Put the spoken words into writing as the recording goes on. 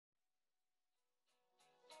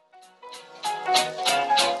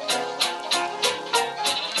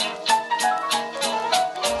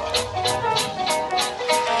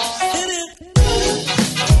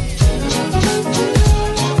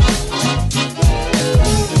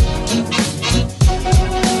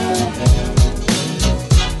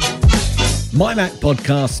My Mac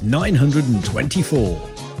Podcast 924.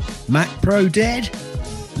 Mac Pro dead?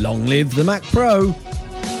 Long live the Mac Pro.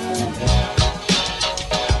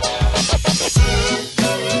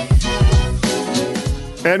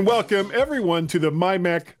 And welcome everyone to the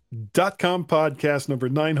MyMac.com podcast number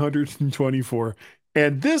 924.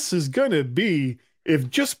 And this is going to be, if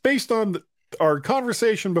just based on our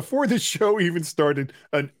conversation before the show even started,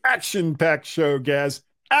 an action-packed show, Gaz.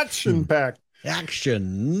 Action-packed.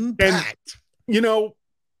 Action-packed. And, you know,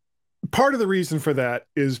 part of the reason for that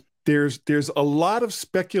is there's a lot of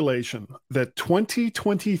speculation that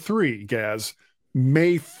 2023, Gaz,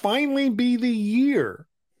 may finally be the year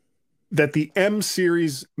that the M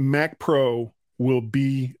series Mac Pro will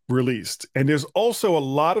be released. And there's also a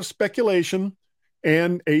lot of speculation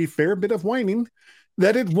and a fair bit of whining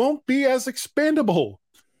that it won't be as expandable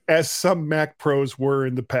as some Mac Pros were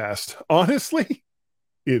in the past. Honestly,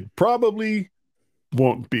 it probably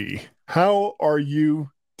won't be. How are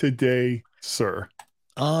you today, sir?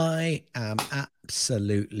 I am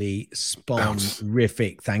absolutely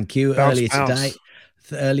spon-rific. Thank you. Bounce. Today.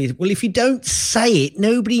 Well, if you don't say it,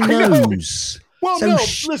 nobody knows. Well, so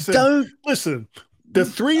no, listen. The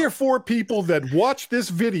 3 or 4 people that watch this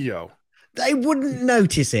video, they wouldn't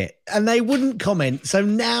notice it and they wouldn't comment. So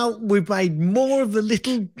now we've made more of the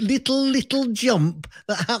little jump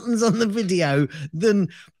that happens on the video than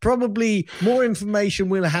probably more information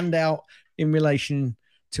we'll hand out in relation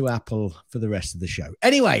to Apple for the rest of the show.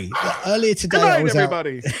 Anyway, earlier today, good night, I was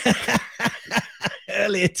everybody.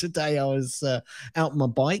 Earlier today, I was out on my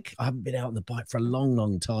bike. I haven't been out on the bike for a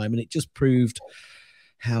long time, and it just proved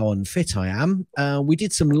how unfit I am. We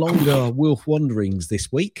did some longer Wolf Wanderings this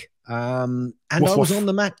week, and I was on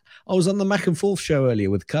the Mac and Forth show earlier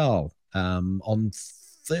with Carl on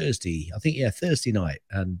Thursday. I think Thursday night,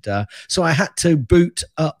 and so I had to boot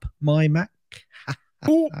up my Mac.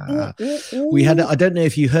 We had. I don't know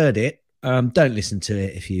if you heard it. Don't listen to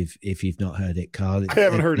it if you've not heard it, Carl. I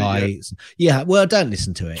haven't heard it yet. Yeah, well, don't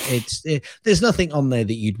listen to it. There's nothing on there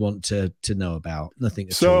that you'd want to know about. Nothing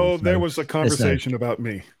at all. So there was a conversation about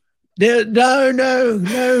me. No.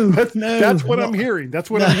 That's what I'm hearing. That's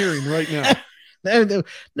what I'm hearing right now.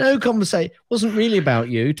 No conversation. It wasn't really about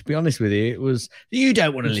you, to be honest with you. It was you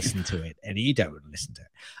don't want to listen to it, and you don't want to listen to it.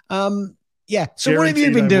 Yeah. So what have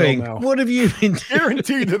you been doing? What have you been doing?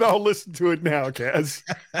 Guaranteed that I'll listen to it now, Kaz.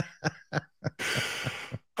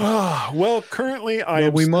 Well, currently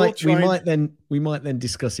we might then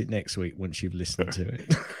discuss it next week once you've listened to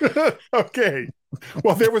it. Okay.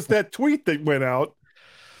 Well, there was that tweet that went out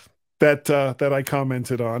that I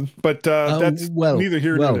commented on, but that's neither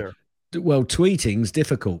here nor there. Well, tweeting's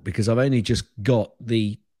difficult because I've only just got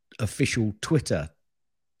the official Twitter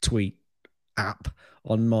tweet app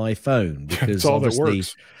on my phone because it's all that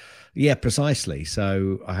works. Yeah, precisely.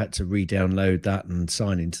 So I had to re-download that and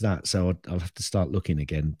sign into that. So I'll have to start looking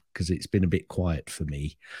again because it's been a bit quiet for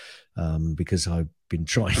me because I've been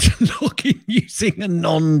trying to log in using a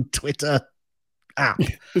non-Twitter app.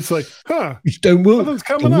 It's like, it don't work. Nothing's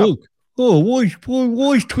coming up. Oh, why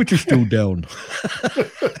is Twitter still down?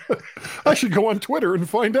 I should go on Twitter and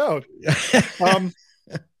find out.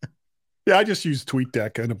 Yeah, I just use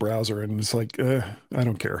TweetDeck in a browser, and it's like, I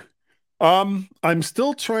don't care. I'm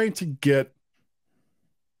still trying to get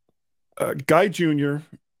Guy Jr.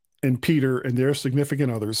 and Peter and their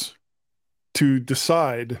significant others to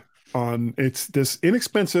decide on this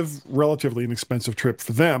relatively inexpensive trip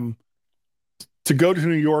for them to go to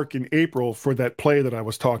New York in April for that play that I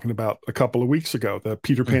was talking about a couple of weeks ago, the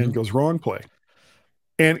Peter Pan Goes Wrong play.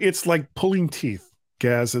 And it's like pulling teeth,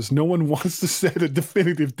 Gaz, as no one wants to set a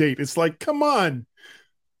definitive date. It's like, come on.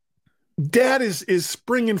 Dad is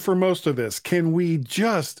springing for most of this. Can we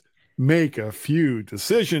just make a few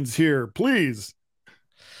decisions here, please?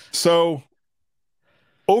 So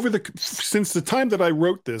since the time that I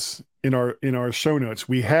wrote this in our show notes,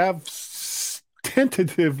 we have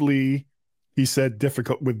tentatively, he said,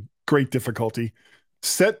 with great difficulty,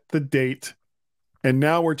 set the date. And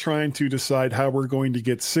now we're trying to decide how we're going to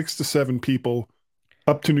get 6 to 7 people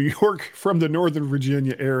up to New York from the Northern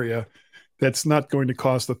Virginia area. That's not going to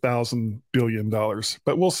cost $1,000 billion,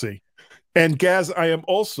 but we'll see. And Gaz, I am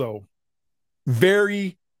also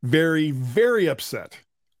very, very, very upset.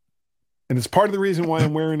 And it's part of the reason why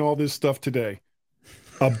I'm wearing all this stuff today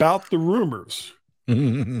about the rumors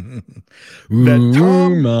that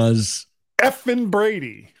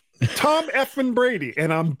Tom effing Brady,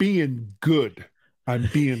 and I'm being good. I'm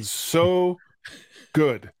being so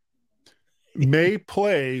good. May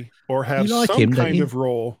play or have some kind of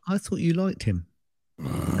role. I thought you liked him.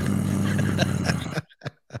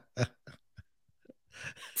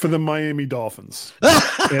 For the Miami Dolphins.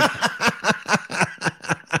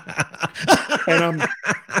 And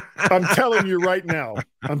I'm telling you right now,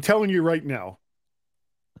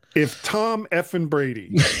 if Tom effing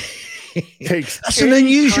Brady takes that's an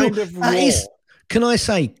unusual kind of role, can I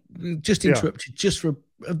say, just interrupt you just for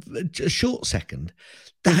a short second,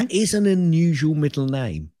 that is an unusual middle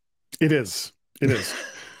name. It is.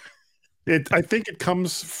 I think it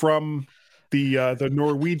comes from the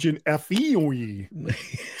Norwegian FEOE.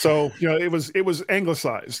 So it was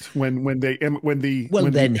anglicized when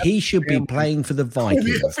he should be playing for the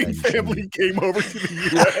Vikings. When the family came over to the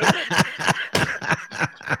U.S.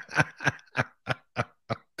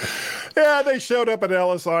 Yeah, they showed up at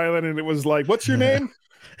Ellis Island, and it was like, "What's your name?"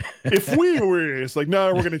 If we were, it's like,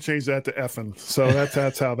 no, we're going to change that to effin. So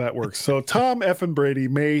that's how that works. So Tom effin Brady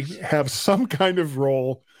may have some kind of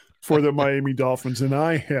role for the Miami Dolphins, and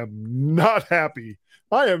I am not happy.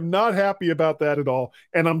 I am not happy about that at all.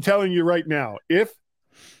 And I'm telling you right now, if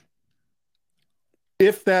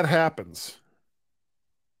that happens,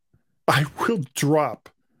 I will drop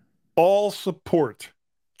all support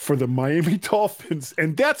for the Miami Dolphins.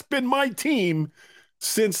 And that's been my team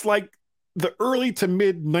since like the early to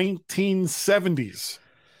mid 1970s.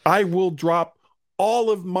 I will drop all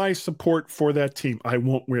of my support for that team. I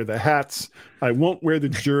won't wear the hats. I won't wear the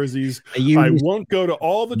jerseys. I won't go to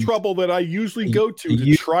all the trouble that I usually go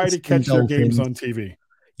to try to catch their games on TV.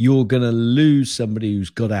 You're going to lose somebody who's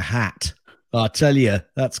got a hat. I tell you,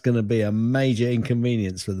 that's going to be a major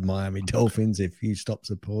inconvenience for the Miami Dolphins if you stop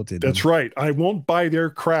supporting them. That's right. I won't buy their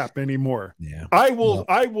crap anymore. Yeah. I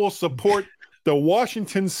will support the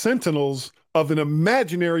Washington Sentinels of an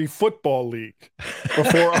imaginary football league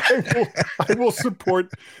before I will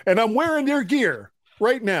support, and I'm wearing their gear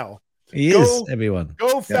right now. Everyone.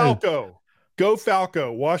 Go Falco. Go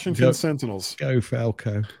Falco, Washington Sentinels. Go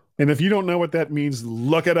Falco. And if you don't know what that means,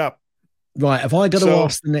 look it up. Right. Have I got to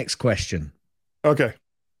ask the next question? Okay.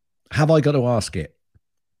 Have I got to ask it?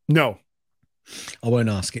 No. I won't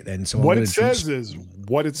ask it then. So what it says is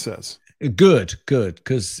what it says. Good,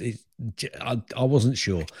 because I wasn't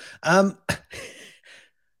sure.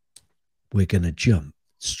 We're going to jump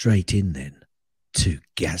straight in then to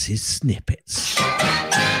Gaz's snippets.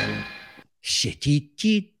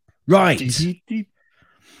 Right.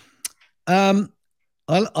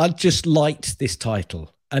 I just liked this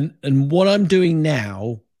title. And what I'm doing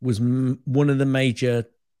now was one of the major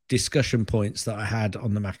discussion points that I had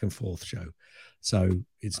on the Mac and Forth show. So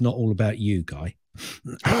it's not all about you, Guy.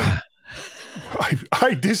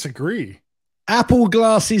 I disagree. Apple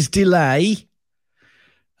glasses delay.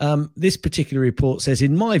 This particular report says,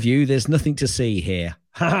 in my view, there's nothing to see here.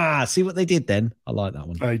 See what they did then? I like that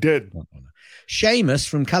one. I did. Seamus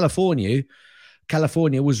from California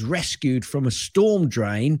was rescued from a storm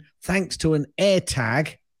drain thanks to an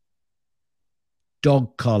AirTag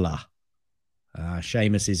dog collar.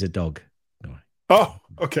 Seamus is a dog. Oh,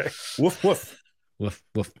 okay. Woof, woof. Woof,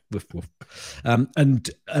 woof, woof, woof. And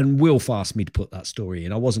Wilf asked me to put that story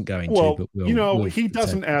in. I wasn't going to, but Wilf he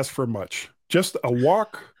doesn't ask for much. Just a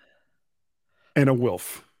walk and a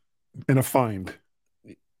Wilf and a find.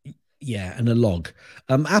 Yeah, and a log.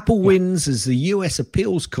 Apple wins as the US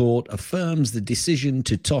Appeals Court affirms the decision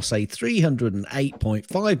to toss a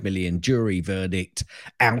 $308.5 million jury verdict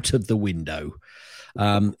out of the window.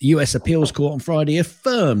 US Appeals Court on Friday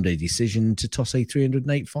affirmed a decision to toss a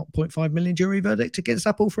 $308.5 million jury verdict against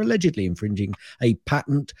Apple for allegedly infringing a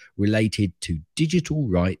patent related to digital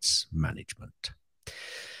rights management.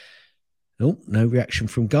 Oh, no reaction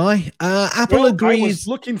from Guy. Apple agrees. I was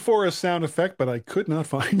looking for a sound effect, but I could not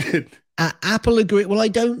find it. Apple agrees. Well, I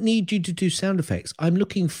don't need you to do sound effects. I'm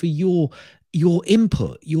looking for your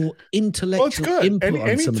input, your intellectual input.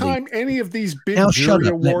 Anytime any of these big jury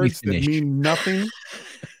awards that mean nothing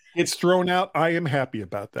gets thrown out, I am happy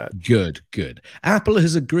about that. Good. Apple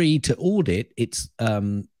has agreed to audit its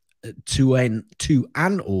to an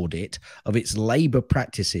audit of its labor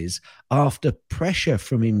practices after pressure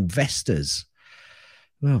from investors.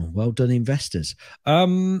 Well done, investors.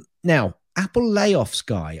 Now, Apple layoffs,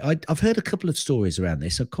 Guy. I've heard a couple of stories around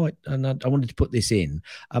this. I wanted to put this in.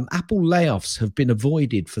 Apple layoffs have been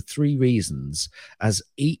avoided for 3 reasons, as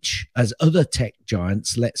other tech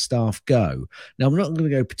giants let staff go. Now, I'm not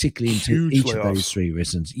going to go particularly into each of those 3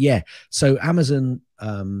 reasons. Yeah. So Amazon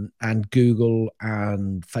and Google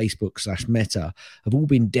and Facebook/Meta have all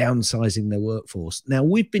been downsizing their workforce. Now,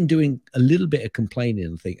 we've been doing a little bit of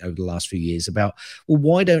complaining, I think, over the last few years about, well,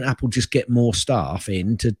 why don't Apple just get more staff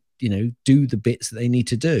in to do the bits that they need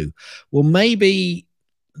to do? Well, maybe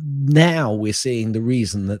now we're seeing the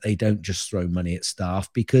reason that they don't just throw money at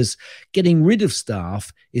staff, because getting rid of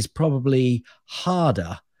staff is probably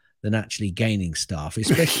harder than actually gaining staff,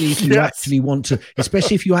 especially if you Yes.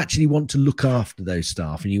 especially if you actually want to look after those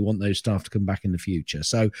staff and you want those staff to come back in the future.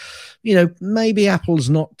 So, maybe Apple's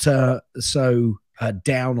not so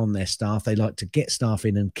down on their staff. They like to get staff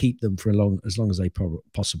in and keep them for as long as they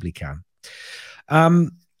possibly can.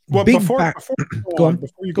 Well, before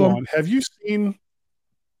you go on, have you seen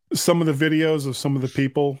some of the videos of some of the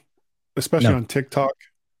people, especially on TikTok,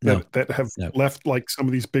 that have left like some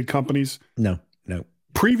of these big companies? No.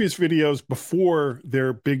 Previous videos before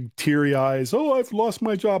their big teary eyes, oh, I've lost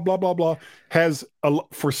my job, blah, blah, blah,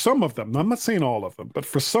 for some of them, I'm not saying all of them, but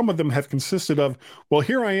for some of them have consisted of, well,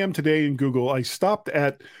 here I am today in Google. I stopped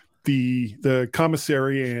at the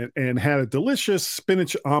commissary and had a delicious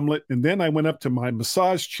spinach omelet, and then I went up to my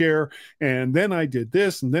massage chair, and then I did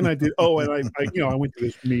this, and then I did I went to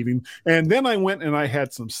this meeting, and then I went and I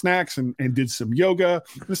had some snacks and did some yoga.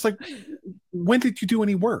 And it's like, when did you do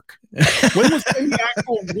any work? When was any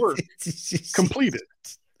actual work completed?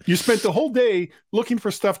 You spent the whole day looking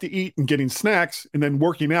for stuff to eat and getting snacks, and then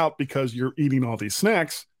working out because you're eating all these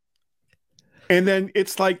snacks, and then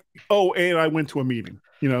it's like, oh, and I went to a meeting.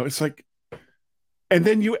 It's like, and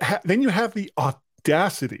then you have the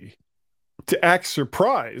audacity to act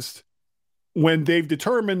surprised when they've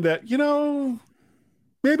determined that,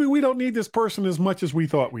 maybe we don't need this person as much as we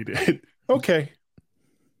thought we did. Okay.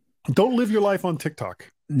 Don't live your life on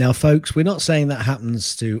TikTok. Now, folks, we're not saying that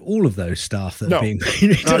happens to all of those staff that are being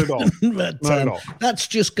made. Not at all. But, not at all. That's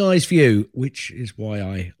just Guy's view, which is why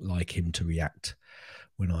I like him to react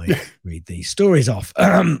when I read these stories off.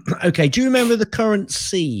 Okay, do you remember the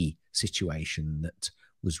currency situation that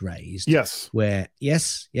was raised? Yes. Where,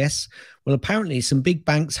 yes. Well, apparently some big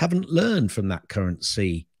banks haven't learned from that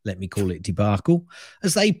currency, let me call it, debacle,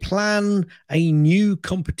 as they plan a new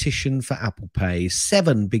competition for Apple Pay.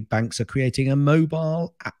 7 big banks are creating a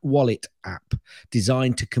mobile wallet app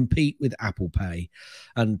designed to compete with Apple Pay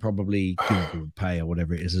and probably Google Pay or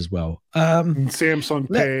whatever it is as well.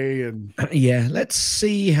 Samsung Pay and yeah, let's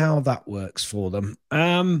see how that works for them.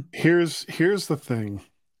 Here's the thing.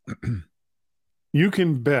 You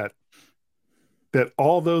can bet that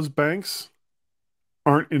all those banks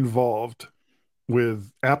aren't involved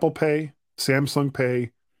with Apple Pay, Samsung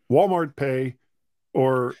Pay, Walmart Pay,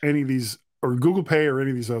 or any of these, or Google Pay, or any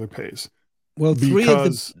of these other pays. Well, three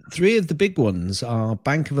of the big ones are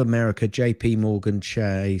Bank of America, JP Morgan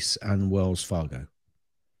Chase, and Wells Fargo.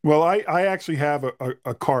 Well, I actually have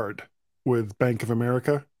a card with Bank of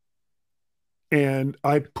America, and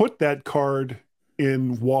I put that card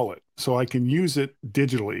in Wallet so I can use it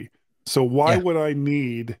digitally. So why would I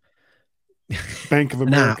need Bank of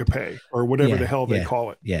America Pay or whatever the hell they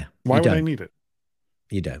call it? Yeah. Why would I need it?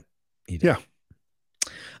 You don't. Yeah.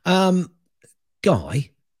 Guy,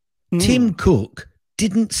 Tim Cook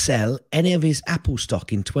didn't sell any of his Apple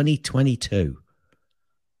stock in 2022.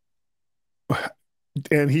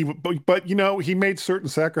 And he made certain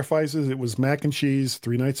sacrifices. It was mac and cheese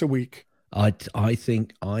 3 nights a week. I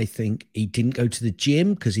think he didn't go to the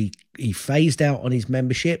gym because he phased out on his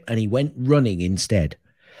membership and he went running instead.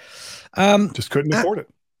 Just couldn't afford it.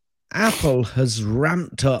 Apple has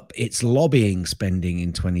ramped up its lobbying spending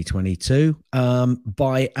in 2022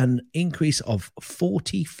 by an increase of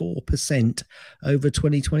 44% over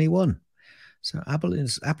 2021. So Apple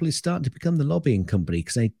is starting to become the lobbying company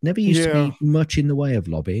because they never used to be much in the way of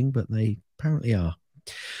lobbying, but they apparently are.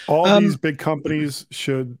 All these big companies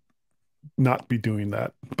should not be doing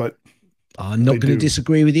that, but I'm not going to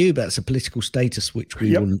disagree with you, but it's a political status which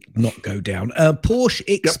we will not go down. Porsche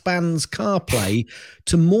expands CarPlay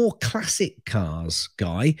to more classic cars,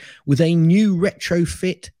 Guy, with a new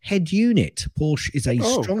retrofit head unit. Porsche is a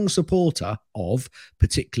strong supporter of,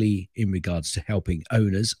 particularly in regards to helping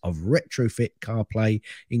owners of retrofit CarPlay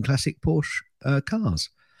in classic Porsche cars.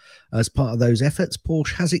 As part of those efforts,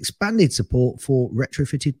 Porsche has expanded support for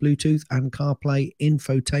retrofitted Bluetooth and CarPlay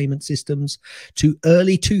infotainment systems to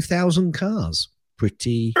early 2000 cars.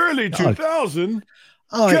 Pretty early 2000.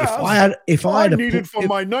 If I had needed for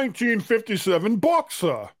my 1957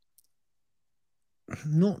 Boxer.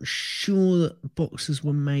 I'm not sure that Boxers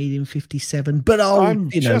were made in 57, but I'll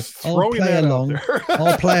play along.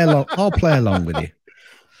 I'll play along with you.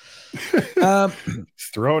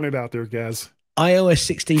 Throwing it out there, guys. iOS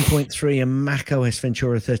 16.3 and macOS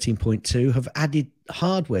Ventura 13.2 have added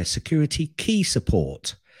hardware security key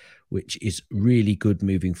support, which is really good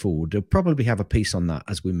moving forward. They'll probably have a piece on that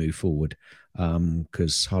as we move forward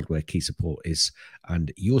because hardware key support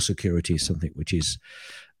and your security is something which is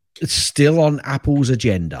still on Apple's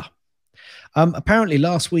agenda. Apparently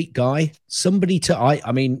last week, Guy,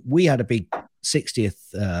 we had a big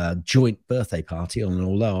 60th joint birthday party on,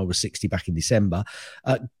 although I was 60 back in December.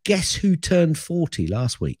 Guess who turned 40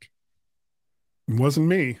 last week? It wasn't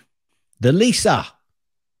me. The Lisa.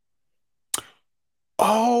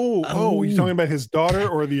 Oh, you're talking about his daughter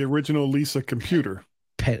or the original Lisa computer?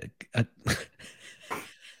 I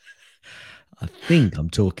think I'm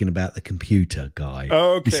talking about the computer guy.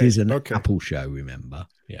 Okay. This is an Apple show, remember?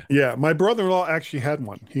 Yeah. Yeah. My brother-in-law actually had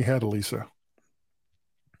one. He had a Lisa.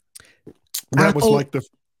 That was like the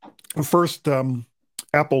first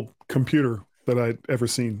Apple computer that I'd ever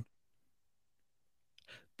seen.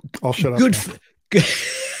 I'll shut up. Good.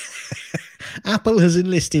 Apple has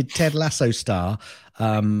enlisted Ted Lasso star.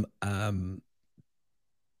 And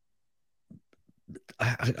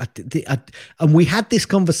we had this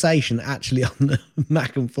conversation actually on the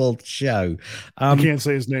Mac and Forth show. You can't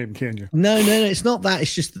say his name, can you? No, it's not that.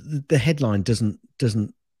 It's just the headline doesn't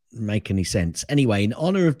make any sense. Anyway, in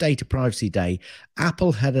honor of Data Privacy Day,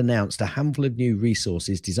 Apple had announced a handful of new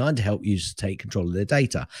resources designed to help users take control of their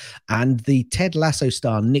data. And the Ted Lasso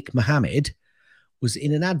star Nick Mohammed was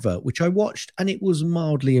in an advert, which I watched, and it was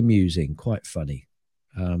mildly amusing, quite funny.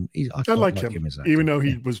 I like him even though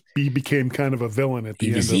he became kind of a villain at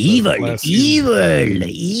the end.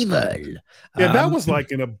 Evil. Yeah, that was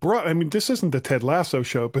like an abrupt. I mean, this isn't the Ted Lasso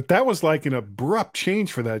show, but that was like an abrupt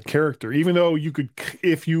change for that character. Even though you could,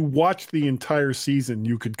 if you watched the entire season,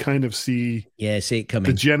 you could kind of see it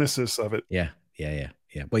coming, the genesis of it. Yeah.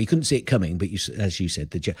 Well, you couldn't see it coming, but as you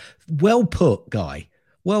said, well put, Guy.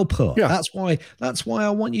 Well put. Yeah. That's why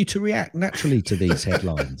I want you to react naturally to these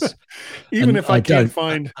headlines. Even if I can't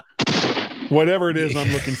find whatever it is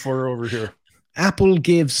I'm looking for over here. Apple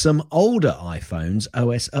gives some older iPhones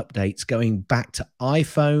OS updates going back to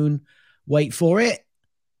iPhone, wait for it,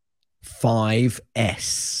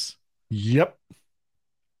 5S. Yep.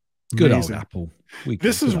 Good Amazing. Old Apple.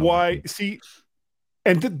 This is why, see,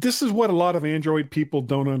 and this is what a lot of Android people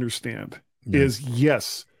don't understand is,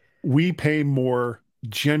 yes, we pay more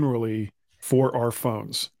generally for our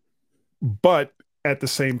phones, but at the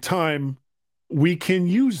same time we can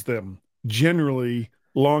use them generally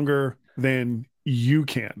longer than you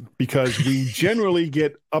can because we generally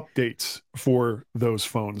get updates for those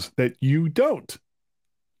phones that you don't.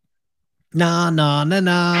 Nah.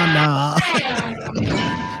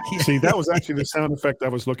 See, that was actually the sound effect I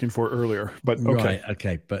was looking for earlier, but okay. Right,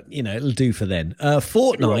 okay, but it'll do for then.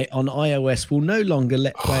 Fortnite on iOS will no longer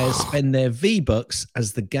let players spend their V-Bucks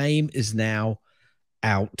as the game is now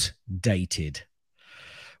outdated.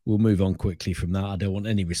 We'll move on quickly from that. I don't want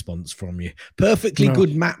any response from you. Perfectly good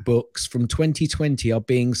MacBooks from 2020 are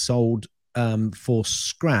being sold for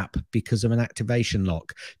scrap because of an activation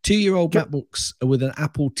lock. 2-year-old MacBooks with an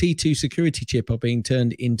Apple T2 security chip are being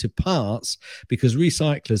turned into parts because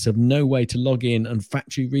recyclers have no way to log in and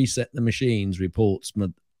factory reset the machines, reports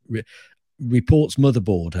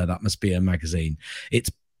Motherboard. That must be a magazine.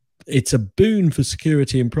 It's a boon for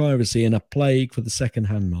security and privacy and a plague for the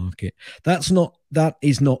second-hand market. That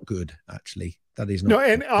is not good, actually. That is not. No,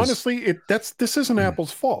 and honestly, this isn't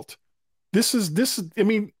Apple's fault. This is. I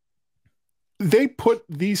mean, they put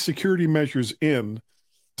these security measures in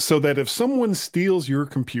so that if someone steals your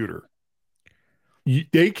computer,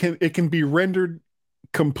 it can be rendered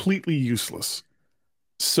completely useless.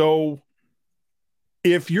 So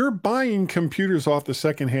if you're buying computers off the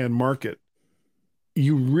secondhand market,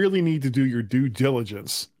 you really need to do your due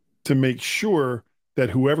diligence to make sure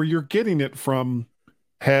that whoever you're getting it from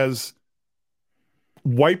has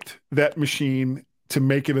wiped that machine to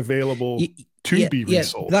make it available to be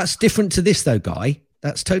resold. That's different to this, though, Guy.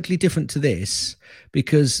 That's totally different to this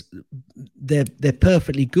because they're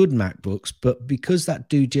perfectly good MacBooks, but because that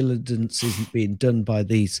due diligence isn't being done by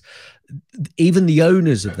these, even the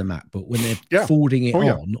owners of the MacBook, when they're forwarding it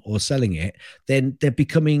on or selling it, then they're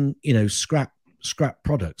becoming, scrap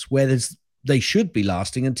products where they should be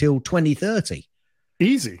lasting until 2030.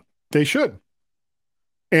 Easy. They should.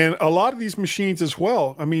 And a lot of these machines as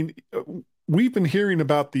well. I mean, we've been hearing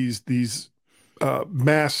about these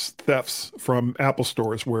mass thefts from Apple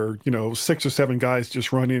stores where, 6 or 7 guys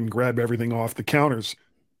just run in and grab everything off the counters.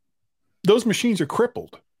 Those machines are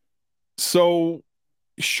crippled. So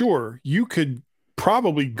sure, you could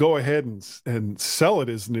probably go ahead and sell it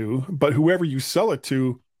as new, but whoever you sell it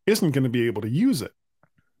to isn't going to be able to use it.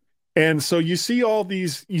 And so you see all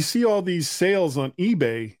these sales on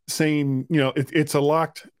eBay saying, it's a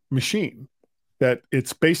locked machine, that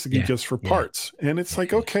it's basically just for parts. And it's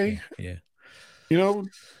okay. Don't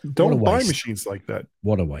buy machines like that.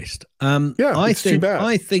 What a waste. Too bad.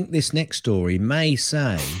 I think this next story may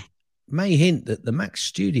hint that the Mac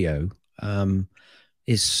Studio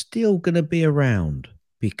is still going to be around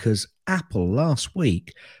because Apple last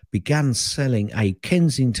week began selling a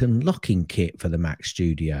Kensington locking kit for the Mac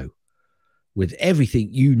Studio with everything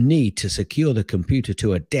you need to secure the computer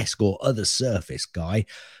to a desk or other surface, Guy.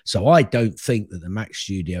 So I don't think that the Mac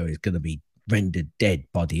Studio is going to be rendered dead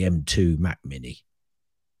by the M2 Mac Mini.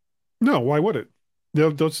 No, why would it?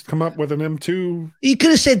 They'll just come up with an M2. You could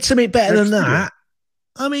have said something better than that.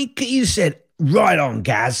 I mean, you said, right on,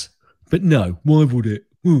 Gaz. But no, why would it?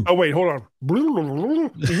 Oh, wait, hold on.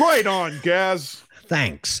 Right on, Gaz.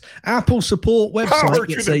 Thanks. Apple support website Power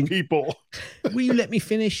gets to the people. Will you let me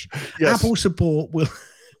finish? Yes. Apple support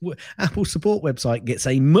website gets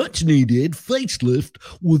a much needed facelift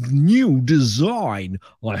with new design.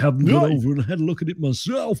 I haven't gone over and had a look at it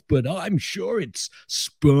myself, but I'm sure it's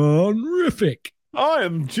spawnific. I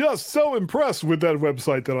am just so impressed with that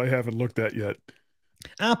website that I haven't looked at yet.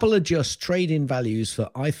 Apple adjusts trade-in values for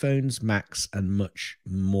iPhones, Macs, and much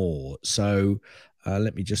more. So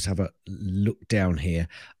let me just have a look down here.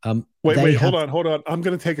 Wait, hold on. I'm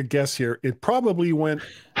going to take a guess here. It probably went...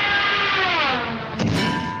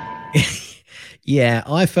 Yeah,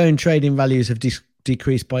 iPhone trade-in values have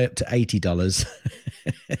decreased by up to $80.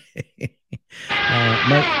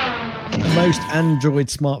 Most Android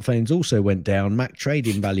smartphones also went down. Mac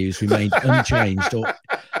trade-in values remained unchanged.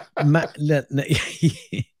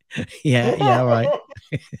 Yeah, right.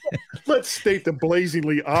 Let's state the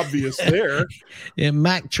blazingly obvious there. Yeah,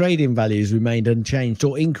 Mac trade-in values remained unchanged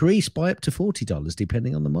or increased by up to $40,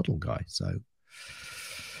 depending on the model, Guy. So,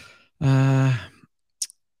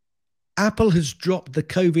 Apple has dropped the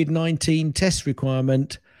COVID-19 test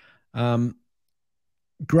requirement.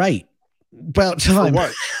 Great. About time. For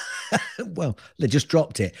what? Well, they just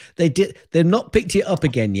dropped it. They've not picked it up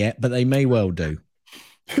again yet, but they may well do.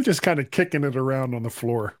 They're just kind of kicking it around on the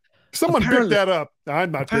floor. Someone picked that up.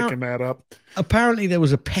 I'm not picking that up. Apparently, there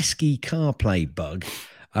was a pesky CarPlay bug.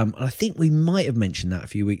 I think we might have mentioned that a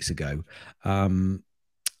few weeks ago,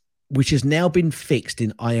 which has now been fixed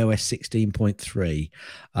in iOS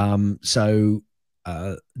 16.3. So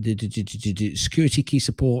the security key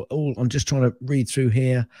support. I'm just trying to read through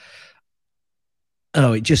here.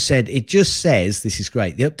 Oh, it just says, this is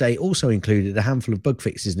great. The update also included a handful of bug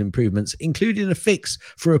fixes and improvements, including a fix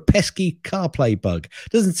for a pesky CarPlay bug.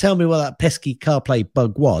 Doesn't tell me what that pesky CarPlay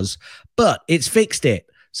bug was, but it's fixed it.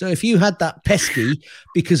 So if you had that pesky,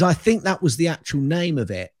 because I think that was the actual name of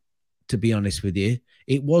it, to be honest with you,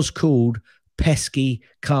 it was called pesky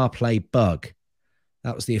CarPlay bug.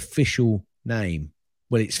 That was the official name.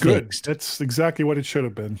 Well, it's good. Fixed. That's exactly what it should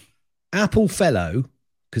have been. Apple fellow,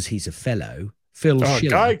 because he's a fellow, Phil Schiller.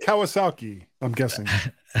 Guy Kawasaki, I'm guessing.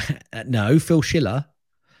 No, Phil Schiller.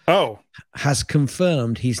 Oh. Has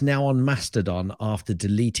confirmed he's now on Mastodon after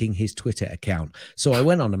deleting his Twitter account. So I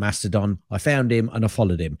went on to Mastodon, I found him, and I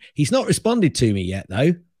followed him. He's not responded to me yet,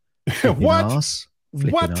 though. What?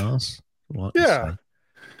 Flipping ass. What? Yeah.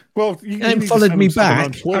 Well, you and followed me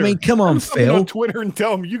back. I mean, come on, Phil. On Twitter and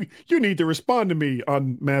tell him you need to respond to me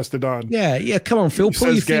on Mastodon. Yeah. Come on, Phil.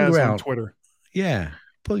 Pull your finger out. On Twitter. Yeah.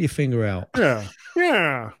 Pull your finger out.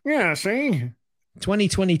 Yeah. See?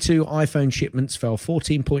 2022 iPhone shipments fell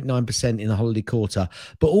 14.9% in the holiday quarter,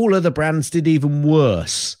 but all other brands did even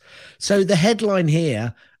worse. So the headline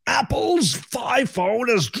here, Apple's iPhone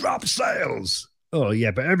has dropped sales. Oh,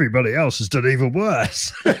 yeah, but everybody else has done even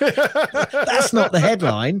worse. That's not the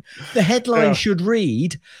headline. The headline should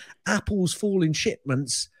read, Apple's fall in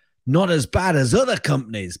shipments, not as bad as other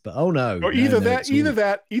companies, but oh no. Or either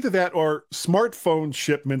that, or smartphone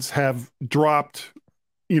shipments have dropped,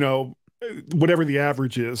 whatever the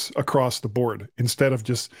average is across the board instead of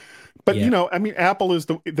just, but Apple is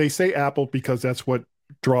they say Apple because that's what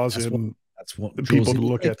draws that's what people to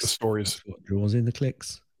look at the stories. That's what draws in the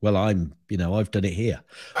clicks. Well, I've done it here,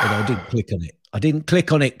 but I didn't click on it. I didn't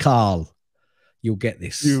click on it, Carl. You'll get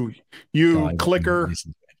this. You clicker.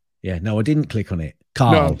 Yeah, no, I didn't click on it.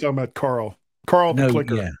 Carl. No, I'm talking about Carl. Carl the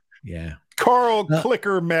clicker. Yeah. Carl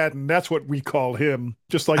Clicker Madden. That's what we call him.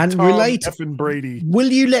 Just like Tom effing Brady. Will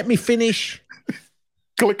you let me finish?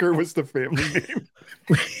 Clicker was the family name.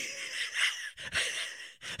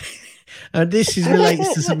 This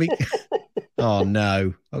relates to something. Oh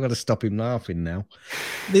no, I've got to stop him laughing now.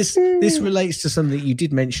 This relates to something you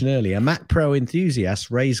did mention earlier. Mac Pro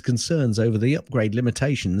enthusiasts raised concerns over the upgrade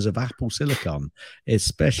limitations of Apple Silicon,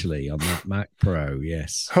 especially on that Mac Pro.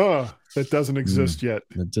 Yes. That doesn't exist yet.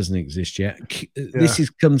 That doesn't exist yet. This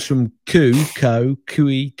comes from .com.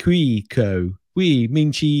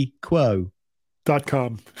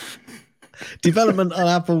 Development on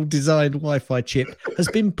Apple designed Wi-Fi chip has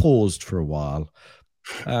been paused for a while.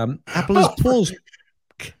 Apple has paused.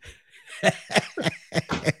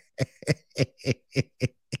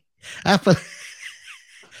 Apple.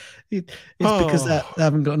 It's because Oh. they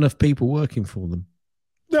haven't got enough people working for them.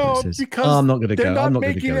 No, Says, because I'm not going to go. they're I'm not not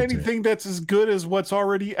going to making go to it. anything that's as good as what's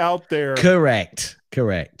already out there. Correct,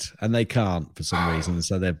 and they can't for some reason,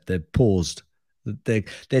 so they're paused. They're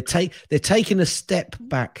taking a step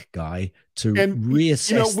back, Guy, to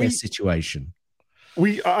reassess their situation.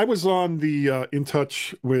 I was on the In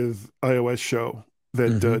Touch with iOS show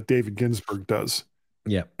that David Ginsburg does.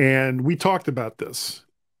 Yeah, and we talked about this.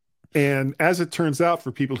 And as it turns out,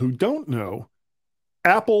 for people who don't know,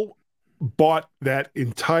 Apple bought that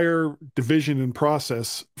entire division and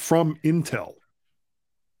process from Intel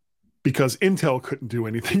because Intel couldn't do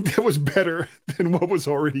anything that was better than what was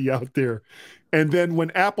already out there. And then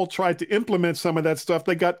when Apple tried to implement some of that stuff,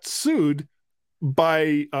 they got sued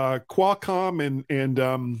by Qualcomm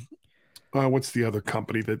and what's the other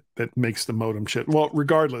company that makes the modem shit? Well,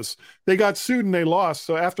 regardless, they got sued and they lost.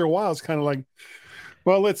 So after a while, it's kind of like,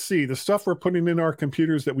 well, let's see. The stuff we're putting in our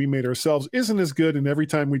computers that we made ourselves isn't as good, and every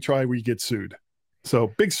time we try, we get sued.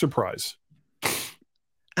 So big surprise.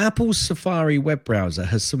 Apple's Safari web browser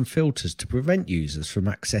has some filters to prevent users from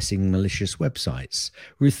accessing malicious websites,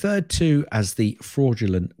 referred to as the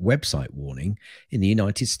fraudulent website warning in the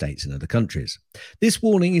United States and other countries. This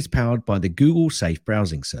warning is powered by the Google Safe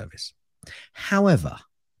Browsing service. However,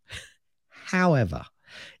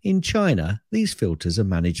 in China, these filters are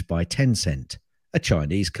managed by Tencent, a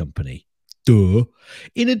Chinese company. Duh.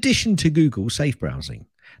 In addition to Google Safe Browsing,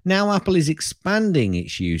 now Apple is expanding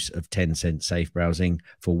its use of Tencent Safe Browsing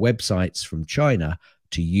for websites from China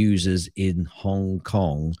to users in Hong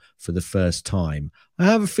Kong for the first time. I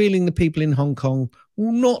have a feeling the people in Hong Kong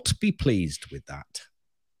will not be pleased with that.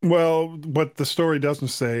 Well, what the story doesn't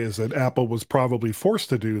say is that Apple was probably forced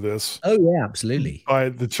to do this. Oh, yeah, absolutely. By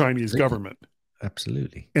the Chinese government.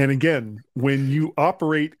 Absolutely. And again, when you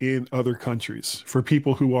operate in other countries, for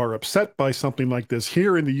people who are upset by something like this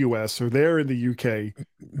here in the US or there in the UK,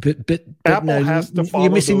 but Apple no, has to follow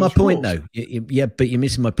you're missing my those point, rules. though. Yeah, but you're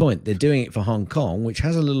missing my point. They're doing it for Hong Kong, which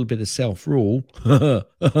has a little bit of self-rule. No,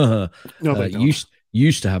 they don't.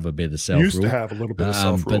 Used to have a bit of self-rule. Used to have a little bit of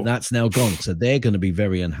self-rule. But that's now gone. So they're going to be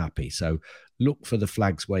very unhappy. So look for the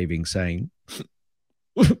flags waving saying...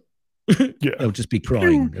 Yeah, they'll just be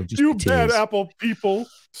crying. They'll just you be bad tears. Apple people.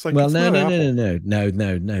 It's like, well, it's no.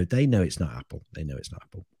 They know it's not Apple.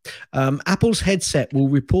 Apple's headset will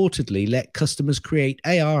reportedly let customers create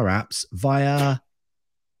AR apps via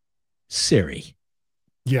Siri.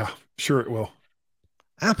 Yeah, sure it will.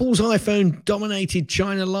 Apple's iPhone dominated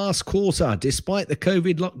China last quarter, despite the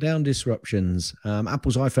COVID lockdown disruptions.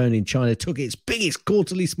 Apple's iPhone in China took its biggest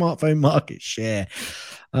quarterly smartphone market share,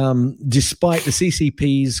 despite the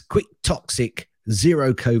CCP's quick, toxic,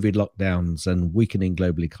 zero COVID lockdowns and weakening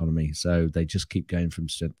global economy. So they just keep going from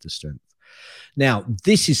strength to strength. Now,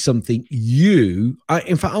 this is something in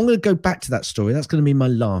fact, I'm going to go back to that story. That's going to be my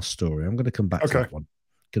last story. I'm going to come back to that one.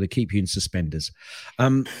 Going to keep you in suspenders.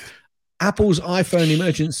 Apple's iPhone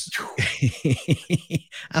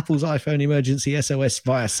emergency SOS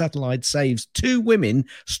via satellite saves 2 women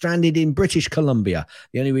stranded in British Columbia.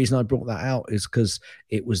 The only reason I brought that out is because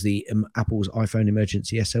it was the Apple's iPhone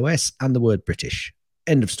emergency SOS and the word British.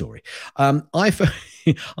 End of story. iPhone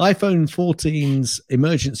 14's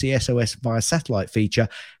emergency SOS via satellite feature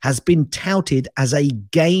has been touted as a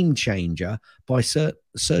game changer by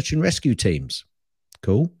search and rescue teams.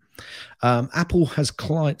 Cool. Apple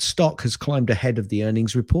stock has climbed ahead of the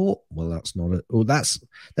earnings report. Well, that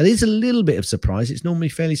is a little bit of surprise. It's normally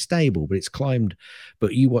fairly stable, but it's climbed.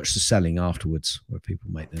 But you watch the selling afterwards, where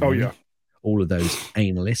people make their money. Yeah, all of those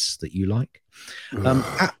analysts that you like.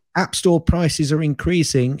 App Store prices are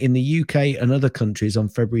increasing in the UK and other countries on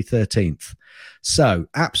February 13th. So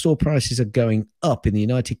App Store prices are going up in the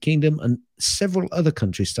United Kingdom and several other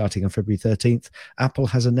countries starting on February 13th. Apple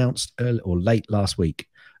has announced late last week.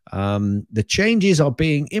 The changes are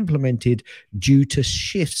being implemented due to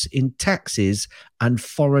shifts in taxes and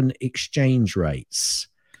foreign exchange rates.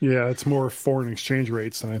 Yeah, it's more foreign exchange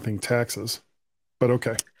rates than I think taxes. But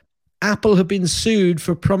okay. Apple have been sued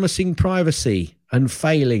for promising privacy and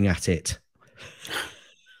failing at it.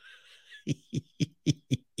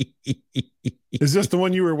 Is this the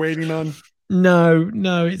one you were waiting on? No,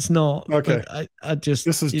 it's not. Okay. This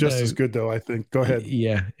is just as good, though, I think. Go ahead.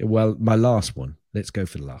 Yeah. Well, my last one. Let's go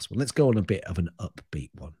for the last one. Let's go on a bit of an upbeat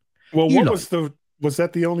one. Well, was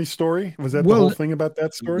that the only story? Was that the whole thing about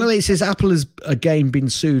that story? Well, it says Apple has again been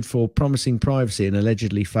sued for promising privacy and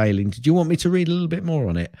allegedly failing. Did you want me to read a little bit more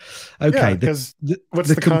on it? Okay. Yeah, because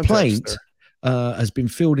the complaint. has been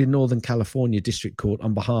filed in Northern California District Court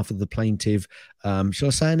on behalf of the plaintiff. Shall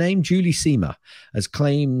I say her name? Julie Seamer has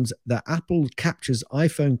claimed that Apple captures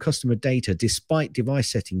iPhone customer data despite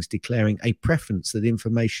device settings declaring a preference that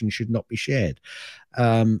information should not be shared.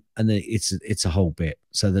 And it's a whole bit.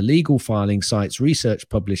 So the legal filing cites research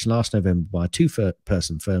published last November by a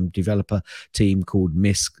two-person firm developer team called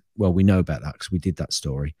MISC. Well, we know about that because we did that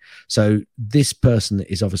story. So this person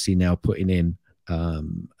is obviously now putting in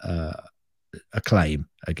a claim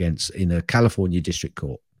against in a California district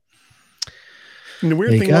court. And the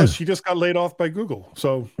weird thing was she just got laid off by Google.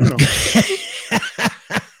 So, you know.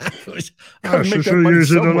 She's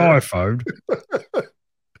using an iPhone.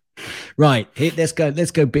 Right. Here, let's go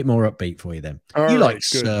a bit more upbeat for you then. You like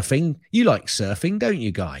surfing. You like surfing, don't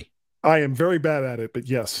you, Guy? I am very bad at it, but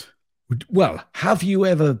yes. Well, have you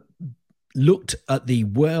ever looked at the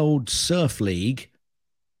World Surf League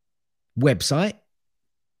website?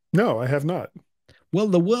 No, I have not. Well,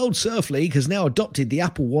 the World Surf League has now adopted the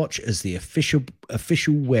Apple Watch as the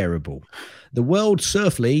official wearable. The World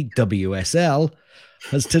Surf League, WSL,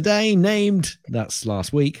 has today named, that's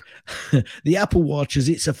last week, the Apple Watch as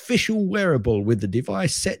its official wearable, with the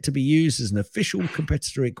device set to be used as an official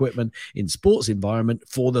competitor equipment in sports environment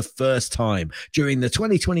for the first time. During the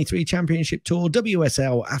 2023 Championship Tour,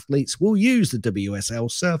 WSL athletes will use the WSL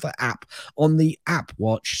Surfer app on the App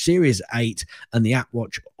Watch Series 8 and the App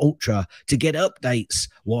Watch Ultra to get updates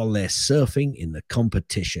while they're surfing in the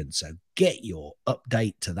competition. So get your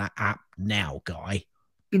update to that app now, Guy.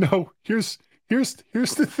 You know, here's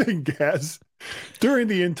the thing, Gaz. During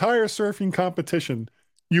the entire surfing competition,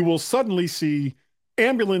 you will suddenly see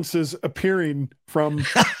ambulances appearing from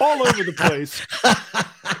all over the place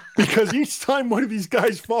because each time one of these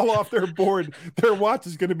guys fall off their board, their watch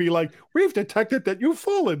is going to be like, "We've detected that you've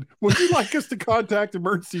fallen. Would you like us to contact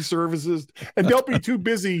emergency services?" And they'll be too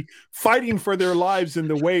busy fighting for their lives in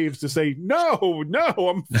the waves to say, no,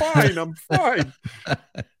 I'm fine.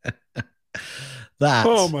 That,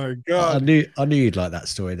 oh my God. I knew you'd like that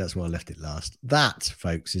story. That's why I left it last. That,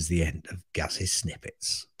 folks, is the end of Gaz's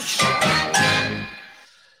snippets.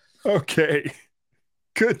 Okay.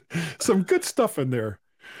 Good. Some good stuff in there.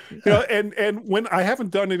 You know, and when I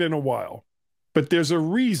haven't done it in a while, but there's a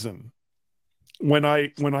reason when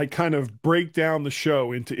I kind of break down the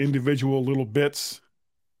show into individual little bits,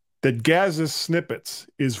 that Gaz's snippets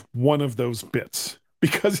is one of those bits.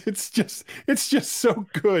 Because it's just so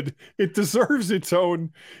good. It deserves its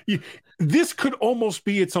own. This could almost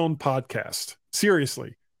be its own podcast.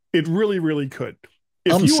 Seriously, it really, really could.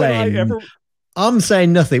 I'm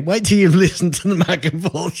saying nothing. Wait till you've listened to the Mac and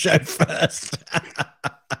Paul show first.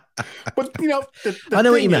 But you know, I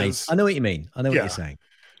know what you mean. I know what you mean. I know what you're saying.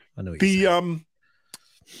 I know what you're saying.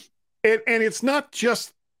 And it's not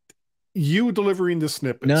just you delivering the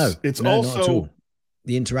snippets. No, it's not at also all.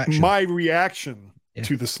 The interaction. My reaction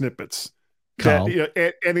to the snippets. Carl.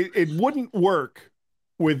 And it wouldn't work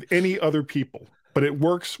with any other people, but it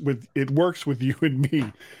works with you and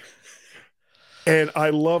me. And I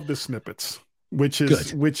love the snippets, which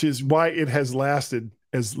is why it has lasted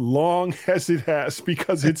as long as it has,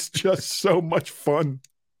 because it's just so much fun.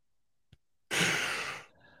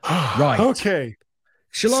 Right. Okay.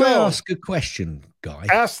 Shall I ask a question, Guy?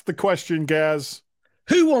 Ask the question, Gaz.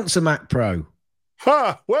 Who wants a Mac Pro?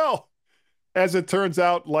 Well, as it turns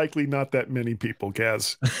out, likely not that many people,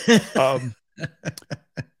 Gaz.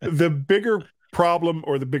 The bigger problem,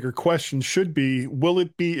 or the bigger question, should be, will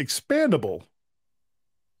it be expandable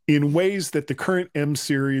in ways that the current M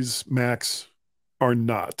series Macs are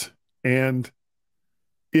not? And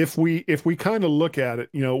if we kind of look at it,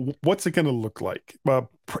 you know, what's it going to look like?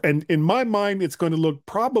 And in my mind, it's going to look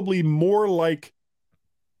probably more like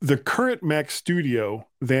the current Mac Studio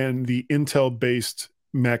than the Intel-based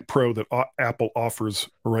Mac Pro that Apple offers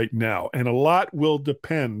right now. And a lot will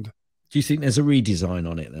depend. Do you think there's a redesign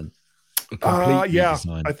on it then? Yeah,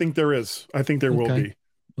 redesign? I think there is. I think there will be.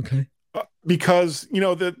 Okay. Because, you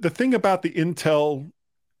know, the thing about the Intel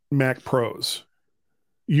Mac Pros,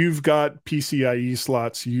 you've got PCIe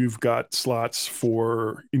slots, you've got slots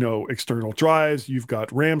for, you know, external drives, you've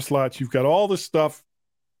got RAM slots, you've got all the stuff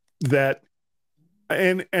that,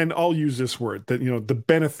 and I'll use this word, that, you know, the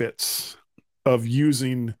benefits of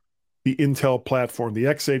using the Intel platform, the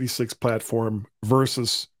x86 platform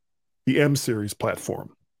versus the M series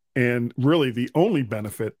platform. And really the only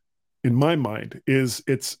benefit in my mind is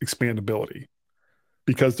its expandability,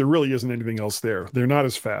 because there really isn't anything else there. They're not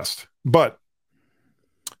as fast. But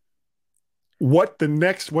what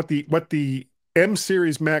the M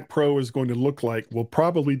series Mac Pro is going to look like will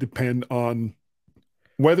probably depend on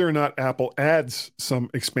whether or not Apple adds some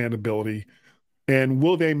expandability And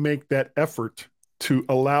will they make that effort to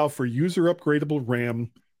allow for user upgradable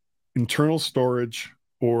RAM, internal storage,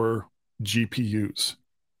 or GPUs?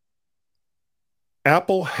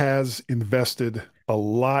 Apple has invested a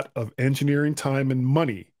lot of engineering time and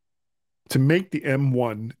money to make the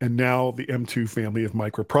M1 and now the M2 family of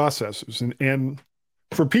microprocessors. And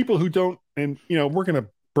for people who don't, and we're going to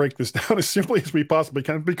break this down as simply as we possibly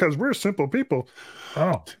can because we're simple people.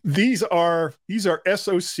 Oh, These are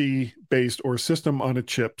SoC based or system on a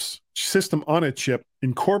chip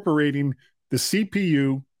incorporating the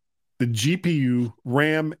CPU, the GPU,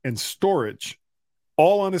 RAM, and storage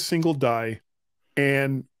all on a single die.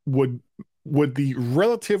 And would the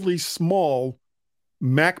relatively small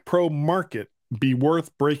Mac Pro market be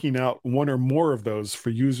worth breaking out one or more of those for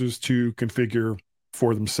users to configure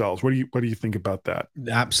for themselves? What do you think about that?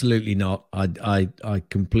 Absolutely not. I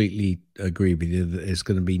completely agree with you that there's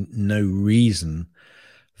going to be no reason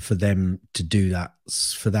for them to do that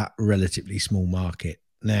for that relatively small market.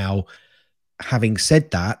 Now, having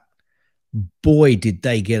said that, boy, did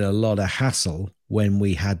they get a lot of hassle when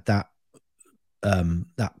we had that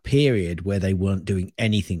period where they weren't doing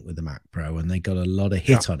anything with the Mac Pro, and they got a lot of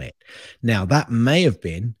hit on it. Now, that may have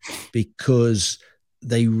been because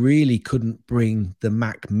they really couldn't bring the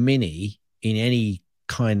Mac Mini in any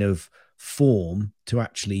kind of form to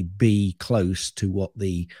actually be close to what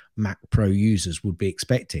the Mac Pro users would be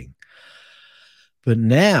expecting. But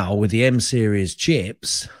now with the M series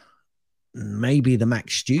chips, maybe the Mac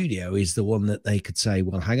Studio is the one that they could say,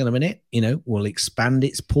 well, hang on a minute, we'll expand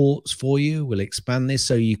its ports for you. We'll expand this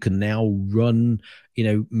so you can now run,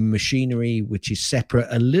 machinery which is separate,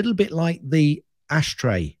 a little bit like the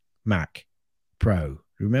Ashtray Mac Pro.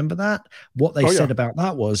 Remember that? What they said about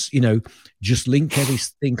that was, just link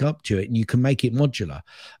everything up to it and you can make it modular,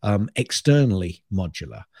 externally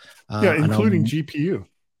modular. Including GPU.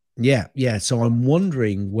 Yeah. So I'm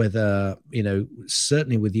wondering whether,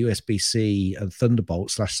 certainly with USB-C and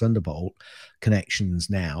Thunderbolt connections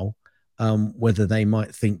now, whether they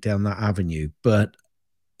might think down that avenue. But,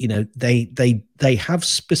 they have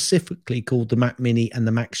specifically called the Mac Mini and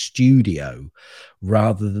the Mac Studio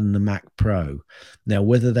rather than the Mac Pro. Now,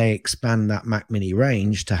 whether they expand that Mac Mini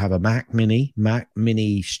range to have a Mac Mini,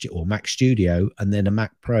 or Mac Studio, and then a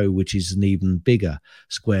Mac Pro, which is an even bigger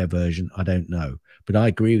square version, I don't know. But I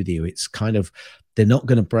agree with you. It's kind of, they're not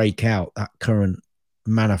going to break out that current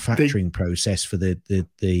manufacturing process for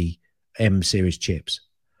the M series chips.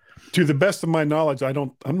 To the best of my knowledge,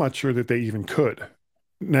 I'm not sure that they even could.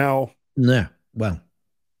 Now,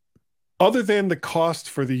 other than the cost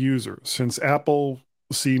for the user, since Apple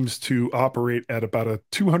seems to operate at about a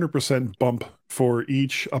 200% bump for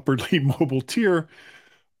each upwardly mobile tier,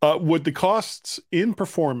 would the costs in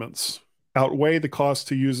performance outweigh the cost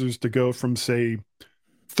to users to go from, say,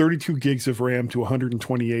 32 gigs of RAM to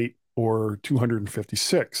 128 or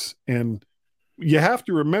 256? And you have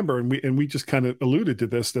to remember, and we just kind of alluded to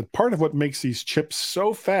this, that part of what makes these chips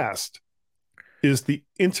so fast is the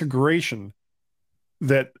integration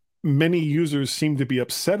that many users seem to be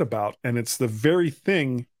upset about. And it's the very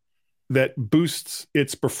thing that boosts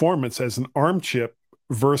its performance as an ARM chip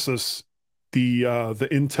versus the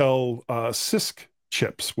Intel CISC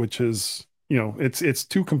chips, which is, it's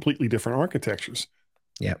two completely different architectures.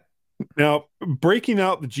 Yeah. Now, breaking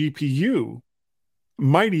out the GPU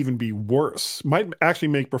might even be worse, might actually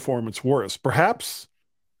make performance worse. Perhaps,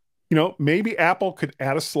 maybe Apple could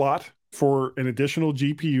add a slot for an additional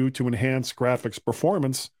GPU to enhance graphics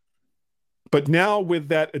performance. But now with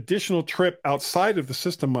that additional trip outside of the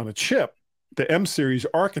system on a chip, the M series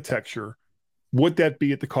architecture, would that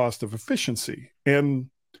be at the cost of efficiency? And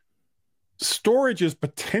storage is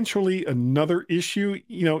potentially another issue.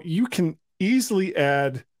 You can easily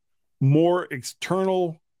add more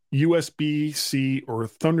external USB-C or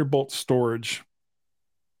Thunderbolt storage,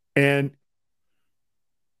 and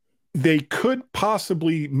they could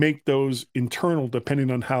possibly make those internal depending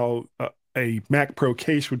on how a Mac Pro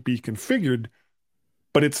case would be configured,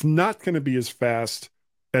 but it's not going to be as fast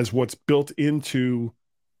as what's built into,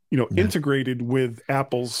 integrated with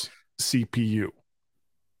Apple's CPU.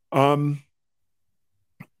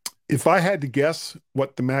 If I had to guess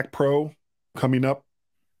what the Mac Pro coming up,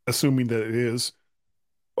 assuming that it is,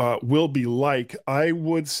 will be like, I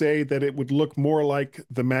would say that it would look more like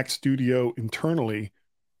the Mac Studio internally.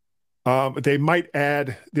 They might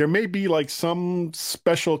add, there may be like some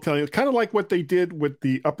special kind of like what they did with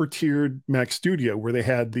the upper tiered Mac Studio, where they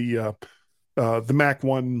had the Mac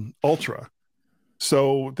One Ultra.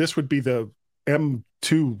 So this would be the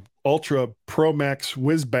M2 Ultra Pro Max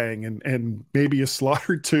whiz bang, and maybe a slot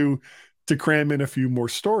or two to cram in a few more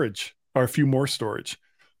storage.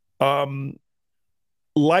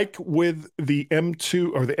 like with the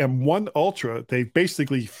M2 or the M1 Ultra, they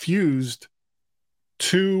basically fused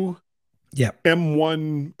two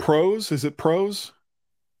M1 Pros. Is it Pros?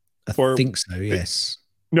 I think so, yes.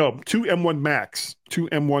 No, two M1 Max. Two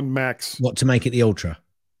M1 Max. What, to make it the Ultra?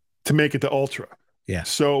 To make it the Ultra. Yeah.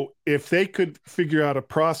 So if they could figure out a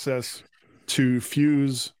process to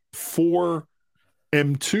fuse 4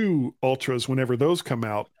 M2 Ultras whenever those come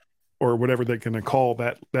out, or whatever they're going to call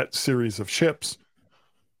that series of chips,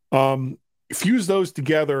 fuse those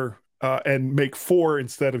together and make 4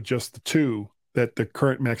 instead of just the 2 that the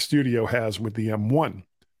current Mac Studio has with the M1.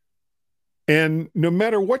 And no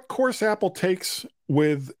matter what course Apple takes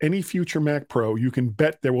with any future Mac Pro, you can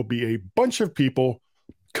bet there will be a bunch of people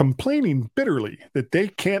complaining bitterly that they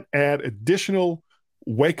can't add additional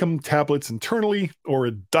Wacom tablets internally or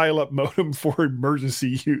a dial-up modem for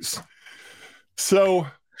emergency use. So,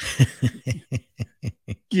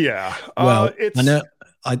 yeah. Well, I know.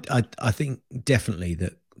 I think definitely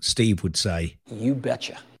that Steve would say, "You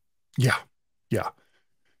betcha." Yeah.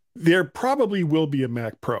 There probably will be a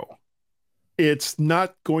Mac Pro. It's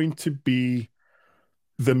not going to be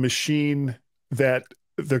the machine that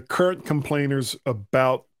the current complainers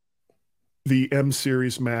about the M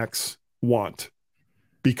series Macs want,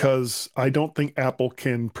 because I don't think Apple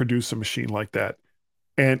can produce a machine like that.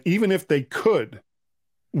 And even if they could,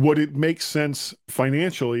 would it make sense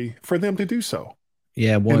financially for them to do so?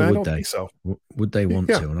 Yeah, why and I would don't they? Think so. Would they want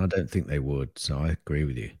to? And I don't think they would. So I agree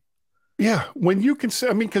with you. Yeah, when you can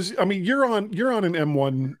say, because you're on an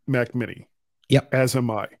M1 Mac Mini. Yep. As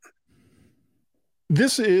am I.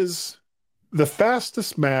 This is the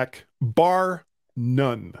fastest Mac, bar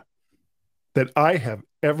none, that I have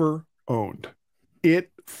ever owned. It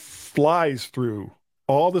flies through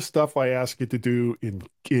all the stuff I ask it to do in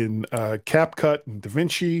CapCut and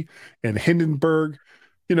DaVinci and Hindenburg.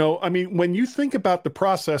 When you think about the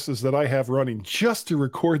processes that I have running just to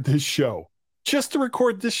record this show.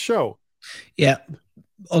 Yeah.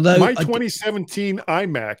 Although my 2017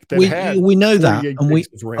 iMac that we know that, and we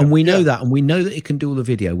know that, and we know that it can do all the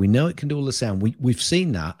video. We know it can do all the sound. We've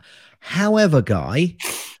seen that. However, Guy,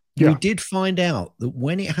 we did find out that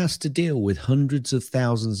when it has to deal with hundreds of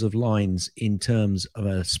thousands of lines in terms of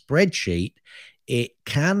a spreadsheet, it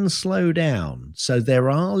can slow down. So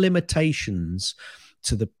there are limitations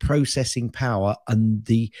to the processing power and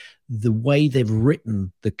the way they've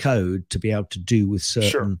written the code to be able to do with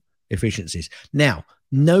certain efficiencies. Now,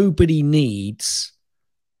 nobody needs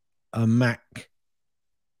a Mac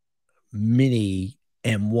Mini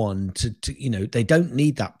M1 to they don't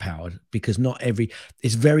need that power, because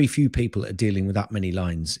it's very few people that are dealing with that many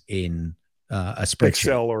lines in a spreadsheet.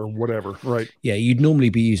 Excel or whatever, right? Yeah, you'd normally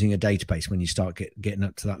be using a database when you start getting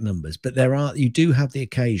up to that numbers, but you do have the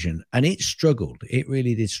occasion, and it struggled. It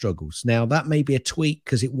really did struggle. Now that may be a tweak,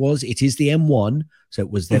 because it is the M1, so it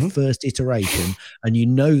was their first iteration, and you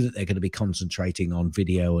know that they're going to be concentrating on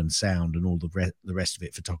video and sound and all the rest of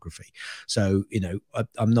it, photography. So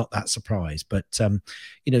I'm not that surprised, but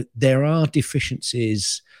there are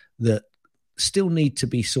deficiencies that still need to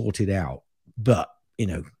be sorted out, but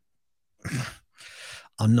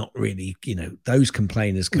I'm not really, those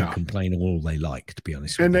complainers can complain all they like, to be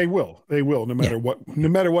honest with you. And they will, no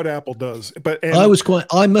matter what Apple does. But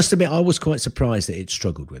I must admit, I was quite surprised that it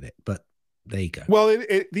struggled with it, but there you go. Well,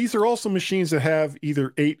 these are also machines that have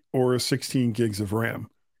either 8 or 16 gigs of RAM.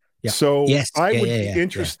 Yeah. So I would be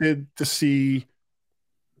interested to see,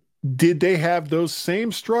 did they have those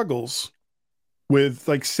same struggles with,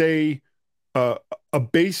 like, say, a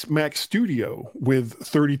base Mac Studio with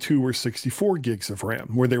 32 or 64 gigs of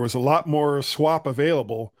RAM, where there was a lot more swap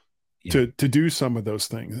available to do some of those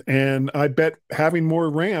things. And I bet having more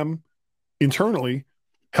RAM internally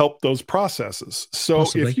helped those processes. So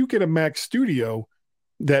possibly, if you get a Mac Studio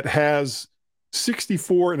that has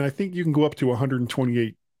 64, and I think you can go up to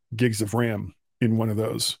 128 gigs of RAM in one of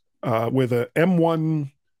those, with a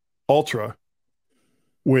M1 Ultra,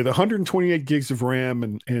 with 128 gigs of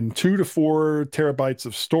RAM and 2 to 4 terabytes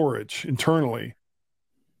of storage internally,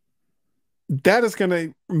 that is going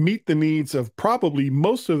to meet the needs of probably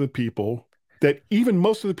most of the people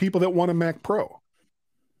that want a Mac Pro.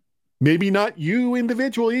 Maybe not you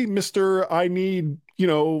individually, Mr. I need,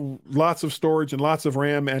 lots of storage and lots of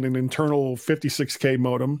RAM and an internal 56K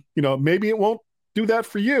modem. Maybe it won't do that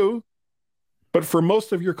for you, but for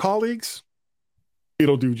most of your colleagues,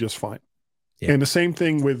 it'll do just fine. Yeah. And the same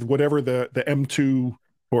thing with whatever the M2,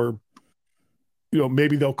 or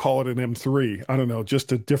maybe they'll call it an M3. I don't know, just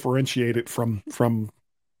to differentiate it from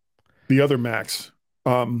the other Macs.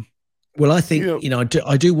 Well, I think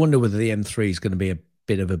I do wonder whether the M3 is going to be a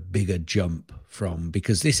bit of a bigger jump from,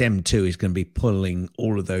 because this M2 is going to be pulling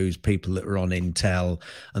all of those people that were on Intel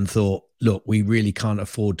and thought, look, we really can't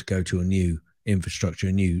afford to go to a new infrastructure,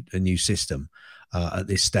 a new system at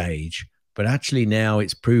this stage. But actually now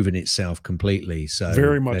it's proven itself completely. So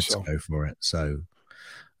very much let's so. go for it. So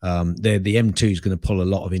the M2 is going to pull a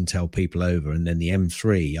lot of Intel people over, and then the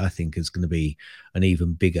M3 I think is going to be an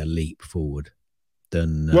even bigger leap forward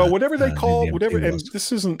than whatever they call whatever. And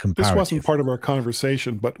this wasn't part of our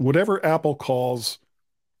conversation, but whatever Apple calls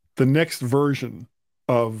the next version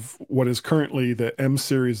of what is currently the M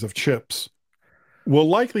series of chips will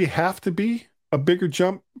likely have to be a bigger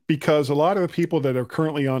jump, because a lot of the people that are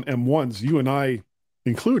currently on M1s, you and I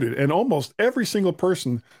included, and almost every single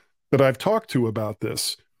person that I've talked to about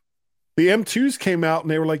this, the M2s came out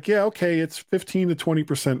and they were like, yeah, okay, it's 15 to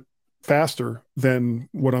 20% faster than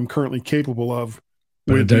what I'm currently capable of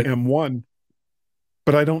with the M1,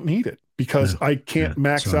 but I don't need it because I can't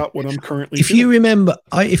max out what I'm currently doing.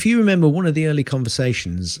 If you remember, one of the early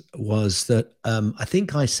conversations was that I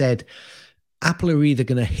think I said Apple are either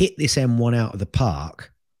going to hit this M1 out of the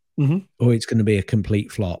park, or it's going to be a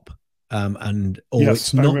complete flop,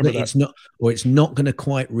 it's not going to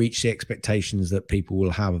quite reach the expectations that people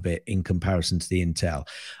will have of it in comparison to the Intel.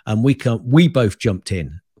 And we both jumped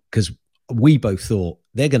in because we both thought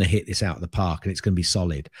they're going to hit this out of the park and it's going to be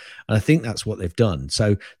solid. And I think that's what they've done.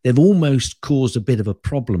 So they've almost caused a bit of a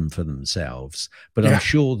problem for themselves, but I'm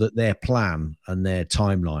sure that their plan and their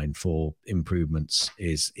timeline for improvements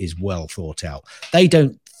is well thought out. They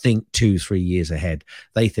don't think 2-3 years ahead.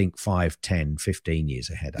 They think 5, 10, 15 years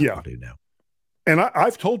ahead. Apple do now. And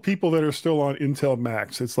I've told people that are still on Intel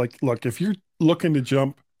Max, it's like, look, if you're looking to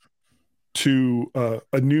jump to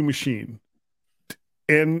a new machine,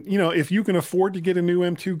 and, if you can afford to get a new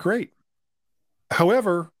M2, great.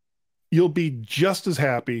 However, you'll be just as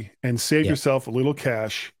happy and save yourself a little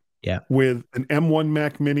cash with an M1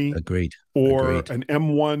 Mac Mini or an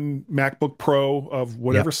M1 MacBook Pro of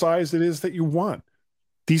whatever size it is that you want.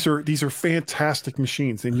 These are fantastic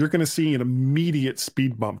machines, and you're going to see an immediate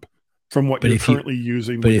speed bump from what you're currently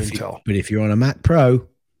using with Intel. But if you're on a Mac Pro,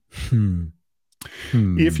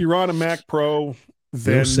 if you're on a Mac Pro,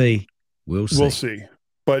 then We'll see.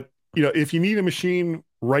 But, if you need a machine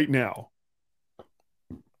right now,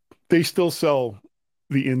 they still sell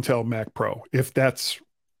the Intel Mac Pro, if that's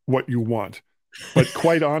what you want. But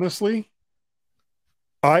quite honestly,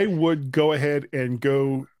 I would go ahead and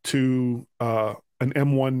go to an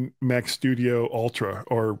M1 Mac Studio Ultra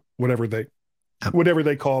or whatever they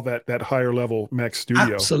call that higher level Mac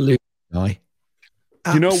Studio. Absolutely.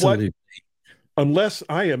 You know what? Unless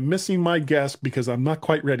I am missing my guess because I'm not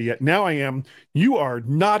quite ready yet. Now I am. You are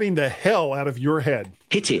nodding the hell out of your head.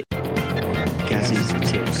 Hit it. Gaz's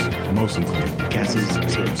tips. Mostly.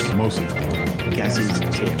 Gaz's tips. Mostly. Gaz's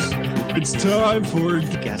tips. It's time for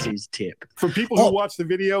Gaz's tip. For people who watch the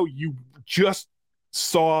video, you just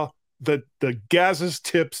saw the Gaz's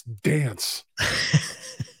tips dance.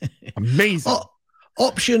 Amazing.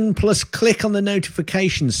 Option plus click on the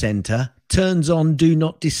notification center turns on do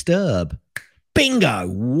not disturb. Bingo,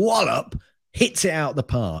 wallop, hits it out the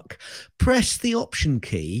park. Press the option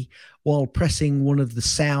key while pressing one of the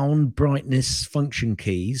sound, brightness, function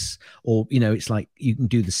keys, or, it's like you can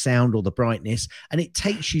do the sound or the brightness, and it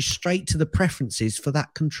takes you straight to the preferences for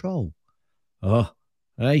that control. Oh,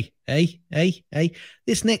 hey.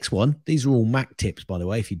 This next one, these are all Mac tips, by the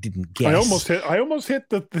way, if you didn't guess. I almost hit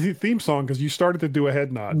the theme song because you started to do a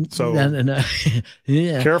head nod. So no.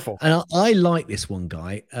 Yeah. Careful. And I like this one,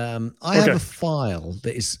 Guy. I have a file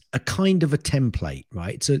that is a kind of a template,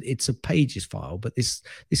 right? So it's a Pages file, but this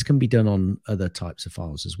can be done on other types of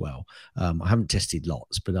files as well. I haven't tested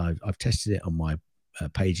lots, but I've tested it on my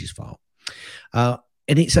Pages file. And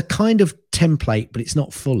it's a kind of template, but it's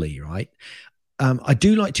not fully, right? I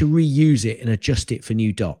do like to reuse it and adjust it for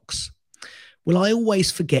new docs. Well, I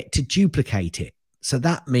always forget to duplicate it. So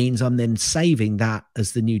that means I'm then saving that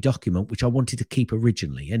as the new document, which I wanted to keep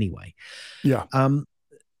originally anyway. Yeah.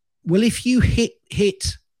 Well, if you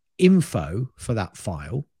hit info for that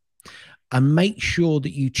file and make sure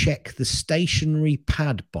that you check the stationary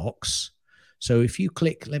pad box. So if you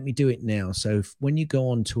click, let me do it now. So when you go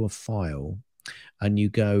onto a file and you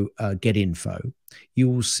go get info, you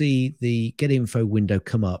will see the get info window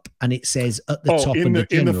come up, and it says at the top in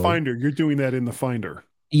the Finder. You're doing that in the Finder.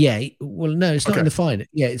 Yeah. Well, no, it's not in the Finder.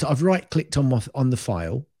 Yeah, I've right clicked on the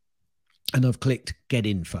file, and I've clicked get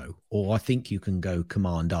info, or I think you can go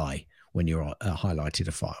Command I when you're highlighted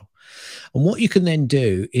a file. And what you can then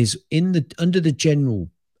do is under the general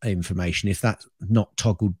information, if that's not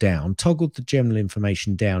toggled down, toggle the general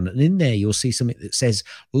information down, and in there you'll see something that says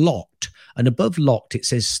locked, and above locked it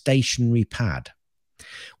says stationary pad.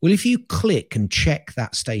 Well, if you click and check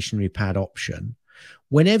that stationary pad option,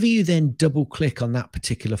 whenever you then double click on that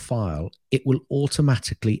particular file, it will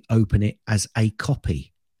automatically open it as a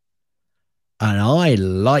copy. And I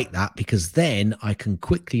like that because then I can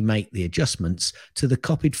quickly make the adjustments to the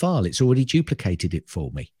copied file. It's already duplicated it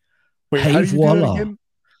for me. Wait, Hey, how did you voila. do that again?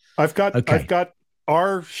 I've Okay. got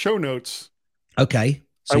our show notes. Okay.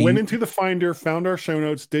 So I went into the Finder, found our show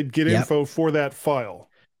notes, did get Yep. info for that file.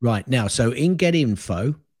 right now, so in Get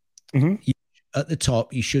Info, Mhm. at the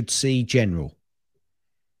top, you should see General.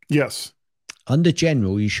 Yes. Under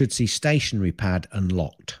General, you should see Stationary Pad and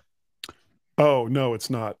Locked. Oh, no, it's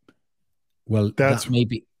not. Well, That's-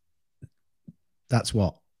 that's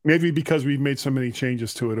what? Maybe because we've made so many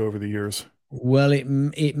changes to it over the years. Well,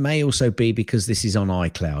 it may also be because this is on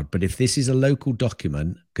iCloud, but if this is a local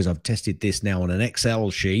document, because I've tested this now on an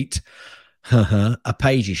Excel sheet, a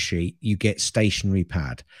Pages sheet, you get Stationary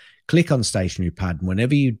Pad. Click on Stationary Pad, and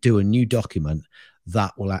whenever you do a new document,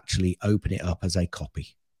 that will actually open it up as a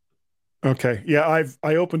copy. Okay. Yeah,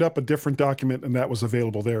 I opened up a different document and that was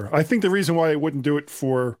available there. I think the reason why I wouldn't do it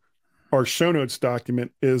for our show notes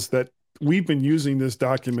document is that we've been using this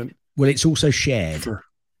document Well, it's also shared.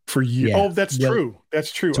 for years. Yeah. Oh, that's Well, true.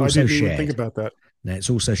 That's true. it's I also didn't even shared. think about that. Now, it's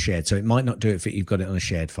also shared, so it might not do it if you've got it on a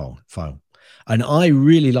shared file. And I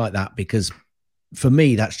really like that because for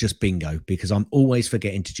me, that's just bingo, because I'm always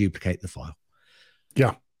forgetting to duplicate the file.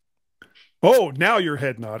 Yeah. Oh, now your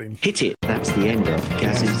head nodding. Hit it. That's the end of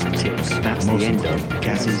Gaz's tips. That's the end of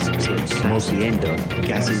Gaz's tips. That's the end of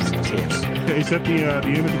Gaz's tips. Is that the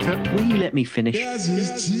end of the tip? Will you let me finish?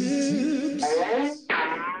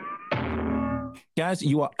 Gaz,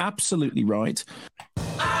 you are absolutely right.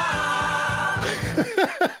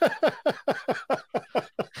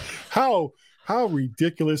 How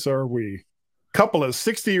ridiculous are we? Couple of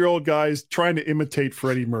 60-year-old guys trying to imitate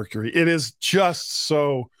Freddie Mercury. It is just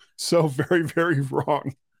so very, very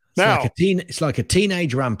wrong. It's like a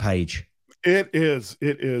teenage rampage. It is.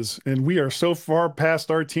 And we are so far past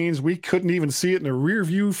our teens, we couldn't even see it in a rear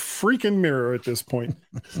view freaking mirror at this point.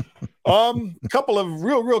 A couple of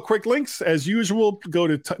real quick links. As usual,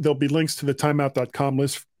 there'll be links to the timeout.com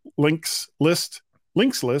links list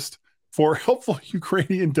for helpful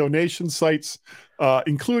Ukrainian donation sites,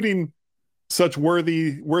 including such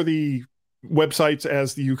worthy websites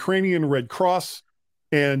as the Ukrainian Red Cross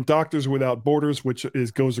and Doctors Without Borders, which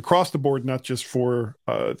goes across the board, not just for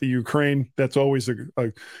the Ukraine. That's always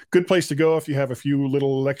a good place to go if you have a few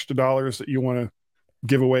little extra dollars that you want to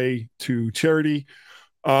give away to charity.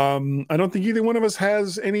 I don't think either one of us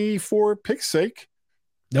has any for pick's sake.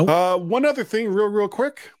 Nope. One other thing real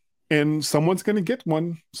quick, and someone's going to get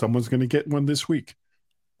one. Someone's going to get one this week.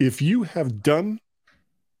 If you have done,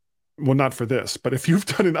 well, not for this, but if you've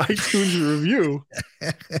done an iTunes review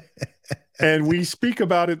and we speak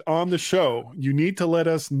about it on the show, you need to let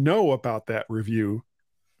us know about that review.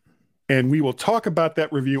 And we will talk about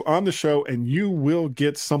that review on the show, and you will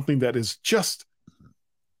get something that is just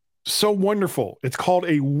so wonderful. It's called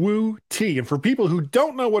a Woo Tea. And for people who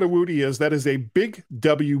don't know what a Woo Tea is, that is a big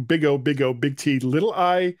W, big O, big T, little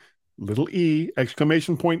I, little E,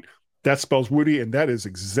 exclamation point. That spells Woody, and that is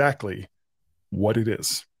exactly what it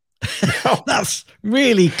is. That's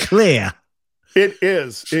really clear. It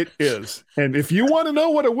is. And if you want to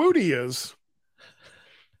know what a Woody is,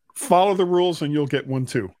 follow the rules and you'll get one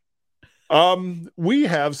too. We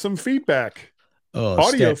have some feedback.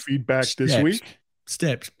 Audio feedback this week.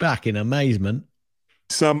 Steps back in amazement.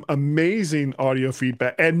 Some amazing audio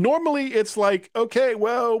feedback. And normally it's like, okay,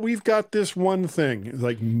 well, we've got this one thing. It's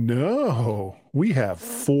like, no, we have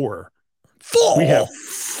four. We have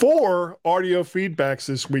 4 audio feedbacks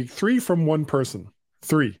this week. 3 from one person.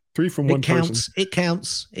 3 from one person. It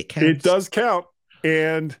counts. It does count.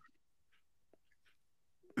 And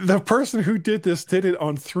the person who did this did it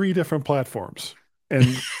on 3 different platforms. And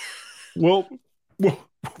we'll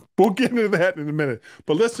get into that in a minute.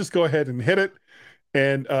 But let's just go ahead and hit it.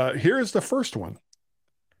 And here is the first one.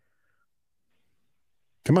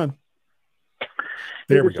 Come on.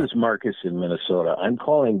 There we go. This is Marcus in Minnesota. I'm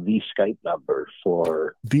calling the Skype number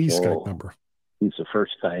for Skype number. It's the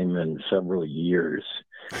first time in several years.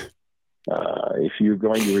 If you're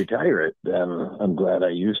going to retire it, then I'm glad I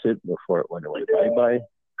used it before it went away bye-bye.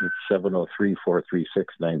 It's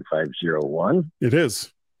 703-436-9501. It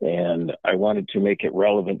is. And I wanted to make it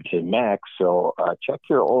relevant to Macs, so check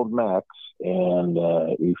your old Macs, and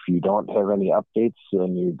if you don't have any updates,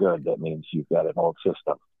 then you're good. That means you've got an old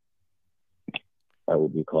system. I will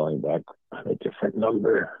be calling back on a different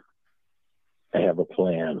number. I have a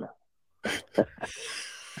plan.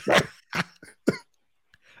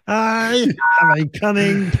 I have a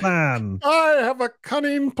cunning plan. I have a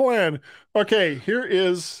cunning plan. Okay, here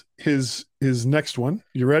is his next one.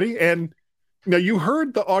 You ready? And now you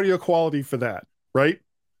heard the audio quality for that, right?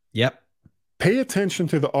 Yep. Pay attention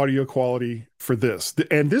to the audio quality for this.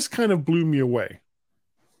 And this kind of blew me away.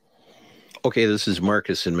 Okay, this is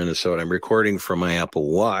Marcus in Minnesota. I'm recording from my Apple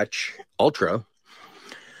Watch Ultra.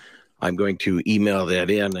 I'm going to email that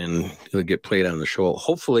in and it'll get played on the show.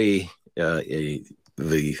 Hopefully, the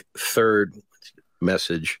third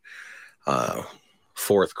message,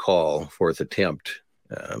 fourth call, fourth attempt.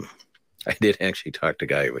 I did actually talk to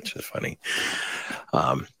Guy, which is funny.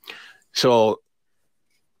 So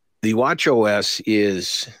the Watch OS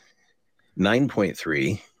is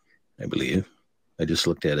 9.3, I believe. I just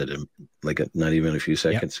looked at it not even a few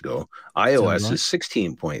seconds ago. iOS is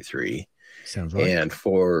 16.3. Sounds right. And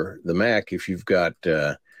for the Mac, if you've got,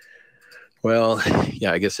 I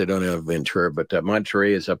guess I don't have Ventura, but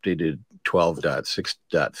Monterey is updated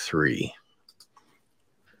 12.6.3.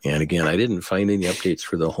 And again, I didn't find any updates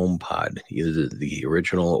for the HomePod, either the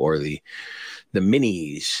original or the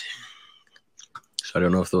minis. So I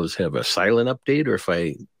don't know if those have a silent update or if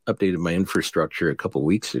I updated my infrastructure a couple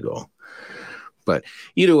weeks ago. But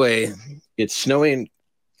either way, it's snowing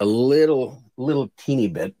a little teeny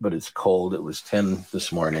bit, but it's cold. It was 10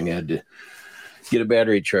 this morning. I had to get a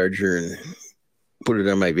battery charger and put it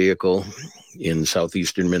on my vehicle in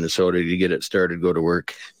southeastern Minnesota to get it started, go to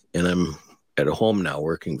work. And I'm at home now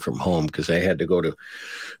working from home because I had to go to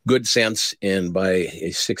Good Sense and buy a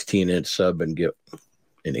 16-inch sub and get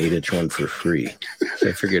an 8-inch one for free. So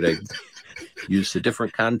I figured I'd use the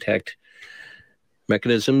different contact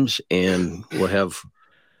mechanisms and we'll have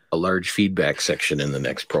a large feedback section in the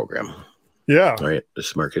next program. Yeah. All right. This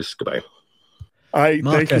is Marcus. Goodbye. Thank you,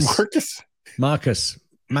 Marcus. Marcus,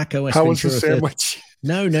 Mac OS How Ventura. was the sandwich?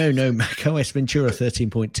 No. Mac OS Ventura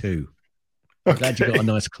 13.2. I'm glad you got a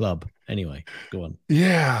nice club. Anyway, go on.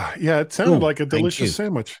 Yeah. It sounded like a delicious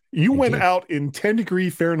sandwich. You went out in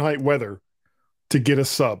 10-degree Fahrenheit weather to get a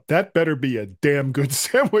sub. That better be a damn good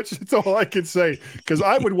sandwich. That's all I can say. Because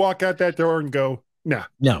I would walk out that door and go, nah.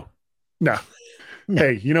 No.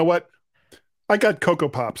 Hey, you know what? I got Cocoa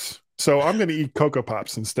Pops, so I'm going to eat Cocoa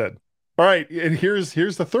Pops instead. All right, and here's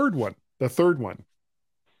the third one.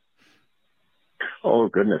 Oh,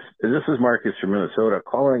 goodness. This is Marcus from Minnesota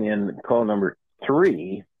calling in call number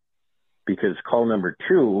 3 because call number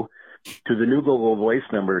 2 to the new Google Voice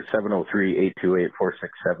number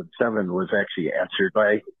 703-828-4677 was actually answered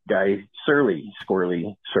by Guy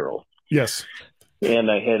Squirrely Searle. Yes.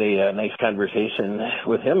 And I had a nice conversation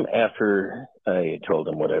with him after I told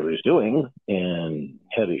him what I was doing and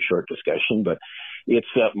had a short discussion. But it's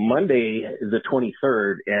Monday, the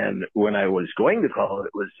 23rd, and when I was going to call,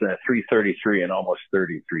 it was 3:33 and almost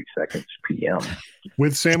 33 seconds p.m.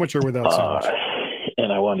 With sandwich or without sandwich?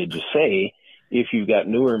 And I wanted to say, if you've got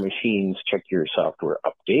newer machines, check your software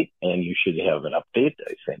update, and you should have an update.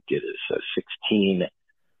 I think it is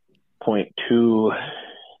 16.2.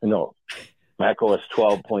 No. macOS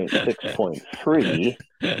 12.6.3,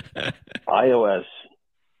 iOS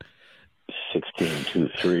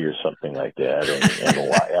 16.2.3 or something like that, and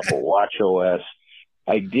Apple Watch OS.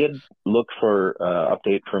 I did look for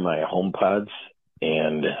update for my HomePods,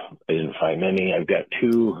 and I didn't find any. I've got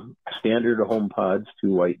 2 standard HomePods,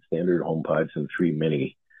 2 white standard HomePods, and 3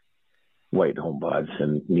 mini white HomePods,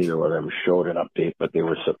 and neither of them showed an update, but they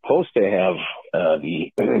were supposed to have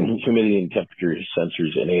the humidity and temperature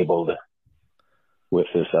sensors enabled with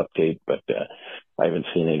this update, but I haven't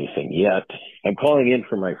seen anything yet. I'm calling in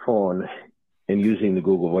from my phone and using the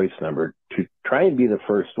Google Voice number to try and be the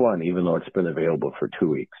first one, even though it's been available for 2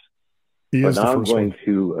 weeks. But now I'm going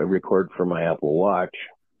to record from my Apple Watch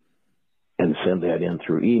and send that in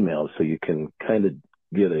through email so you can kind of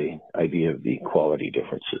get an idea of the quality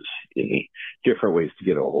differences in the different ways to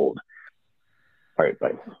get a hold. All right,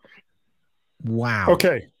 bye. Wow.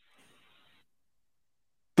 Okay.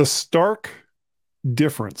 The stark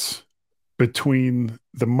difference between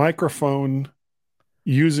the microphone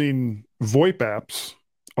using VoIP apps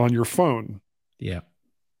on your phone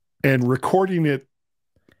and recording it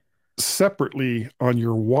separately on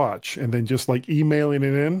your watch and then just like emailing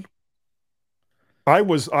it in, I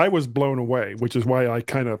was blown away, which is why I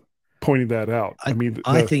kind of pointed that out. I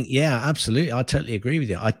think, absolutely. I totally agree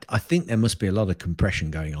with you. I think there must be a lot of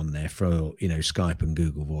compression going on there for, Skype and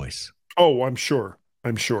Google Voice. Oh, I'm sure.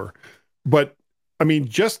 But I mean,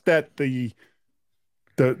 just that the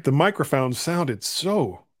microphone sounded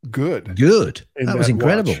so good. That was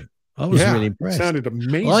incredible. Watch. I was Yeah, really it impressed. sounded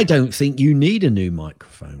amazing. I don't think you need a new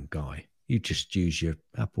microphone, Guy. You just use your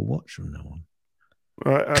Apple Watch from now on.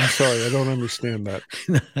 I'm sorry, I don't understand that.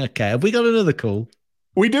 Okay, have we got another call?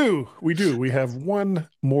 We do. We have one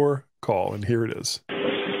more call, and here it is.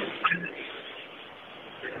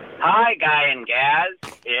 Hi, Guy and Gaz.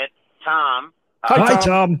 It's Tom. Hi,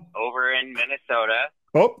 Tom. Over in Minnesota.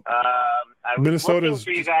 Oh, I was Minnesota's looking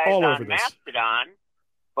for you guys all on over this. Mastodon,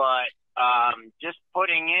 but just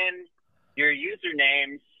putting in your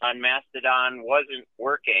usernames on Mastodon wasn't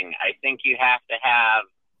working. I think you have to have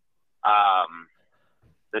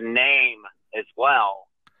the name as well,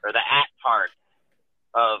 or the @ part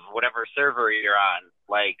of whatever server you're on.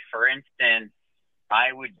 Like, for instance,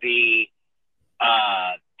 I would be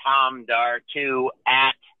TomDar2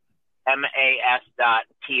 at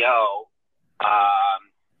mas.to.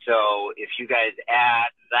 So if you guys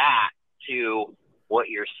add that to what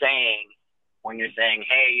you're saying, when you're saying,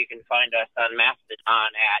 hey, you can find us on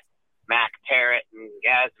Mastodon at MacParrot and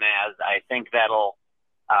Gazmaz, I think that'll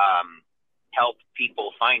help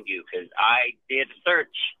people find you, because I did a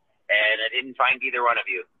search and I didn't find either one of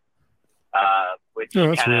you, which Oh,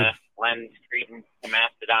 that's kind weird. of lends credence to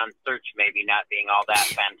Mastodon search maybe not being all that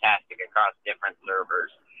fantastic across different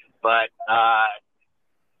servers. But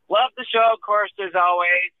love the show, of course, as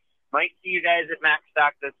always. Might see you guys at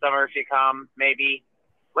MacStock this summer if you come, maybe.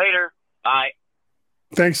 Later. Bye.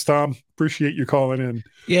 Thanks, Tom. Appreciate you calling in.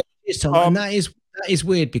 Yeah, it's Tom. And that is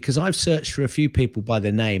weird because I've searched for a few people by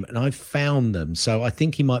their name and I've found them. So I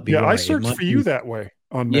think he might be right. I It searched might for be- you that way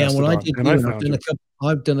on Yeah, Mastodon, well, I did. and too, I and found you.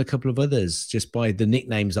 I've done a couple of others just by the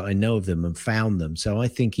nicknames that I know of them and found them. So I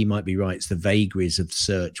think he might be right. It's the vagaries of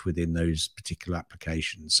search within those particular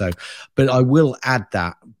applications. So, but I will add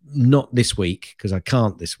that, not this week because I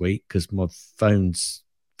can't this week because my phone's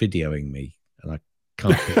videoing me and I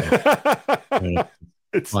can't pick it up.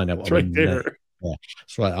 It's Find out what it's right I'm there. Yeah,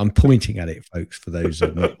 that's right. I'm pointing at it, folks, for those who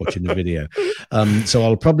are not watching the video. So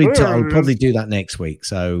I'll probably do that next week.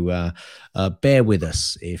 So bear with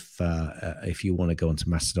us if you want to go onto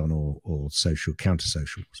Mastodon or social counter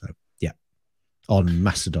social. So yeah, on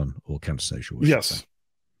Mastodon or counter social. Yes.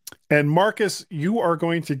 And Marcus, you are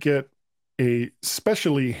going to get a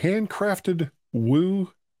specially handcrafted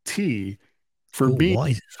Woo tea for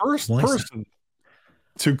being first person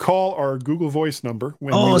to call our Google Voice number.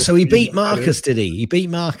 So he beat Marcus, did he? He beat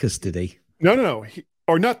Marcus, did he? No.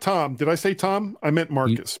 Or not Tom. Did I say Tom? I meant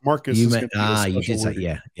Marcus. Marcus. You is meant, gonna be a you did special say,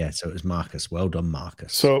 word. yeah. So it was Marcus. Well done,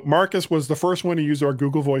 Marcus. So Marcus was the first one to use our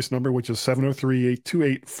Google Voice number, which is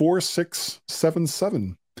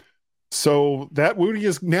 703-828-4677. So that Woody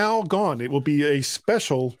is now gone. It will be a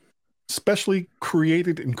specially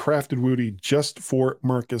created and crafted Woody just for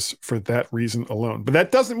Marcus for that reason alone. But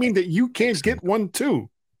that doesn't mean that you can't get one too.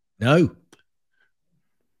 No.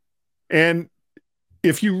 And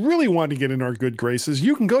if you really want to get in our good graces,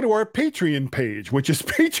 you can go to our Patreon page, which is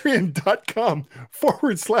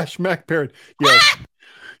patreon.com/MacParrot.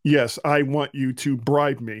 Yes, I want you to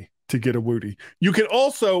bribe me to get a Woody. You can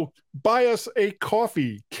also buy us a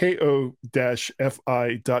coffee,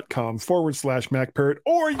 ko-fi.com/MacParrot,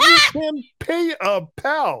 or you can pay a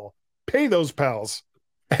pal. Pay those pals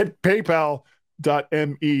at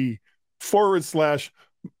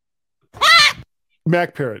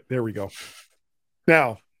paypal.me/MacParrot. There we go.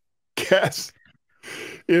 Now, Cass,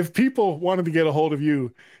 if people wanted to get a hold of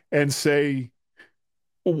you and say,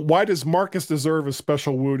 why does Marcus deserve a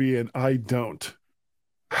special Woody and I don't?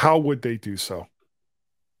 How would they do so?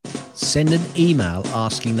 Send an email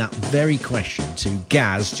asking that very question to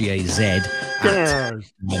Gaz, G-A-Z, at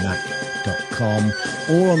mymac.com,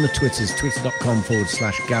 or on the Twitters,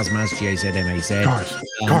 twitter.com/Gazmaz, G-A-Z-M-A-Z. Or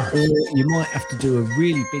you might have to do a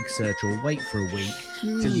really big search or wait for a week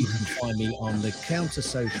till you can find me on the Counter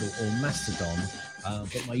Social or Mastodon.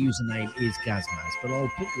 But my username is Gazmaz, but I'll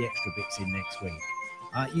put the extra bits in next week.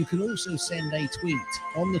 You can also send a tweet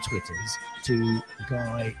on the Twitters to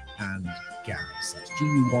Guy and Gaz. That's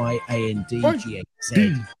GUYANDGAZ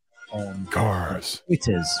on Cars.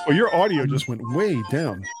 Twitters. Well, your audio just went way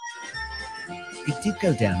down. It did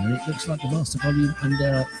go down, and it looks like the master volume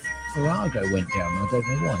and Farrago went down. I don't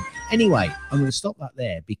know why. Anyway, I'm going to stop that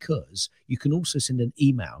there because you can also send an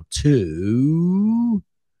email to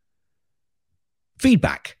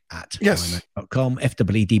feedback@mymac.com,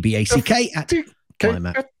 FWDBACK at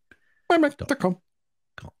mymac.com.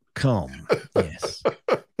 Yes.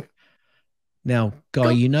 Now,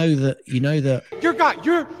 Guy, you know that You're Guy.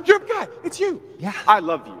 You're Guy. It's you. Yeah. I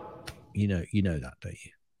love you. You know that, don't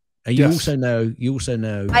you? And you also know.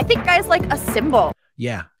 I think Guy's like a symbol.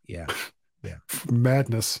 Yeah.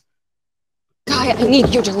 Madness. Guy, I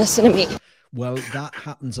need you to listen to me. Well, that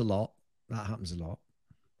happens a lot.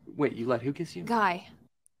 Wait, you let who kiss you? Guy.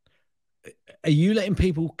 Are you letting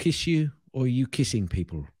people kiss you, or are you kissing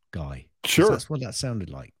people, Guy? 'Cause Sure. that's what that sounded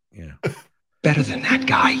like. Yeah. Better than that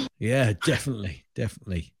guy. Yeah, definitely.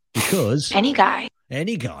 Because Any guy.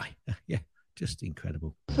 any guy. Yeah, just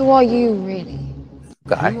incredible. Who are you really?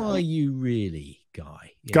 Guy. Who are you really,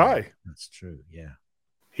 Guy? Yeah, Guy. That's true. Yeah.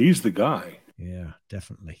 He's the guy. Yeah,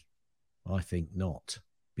 definitely. I think not,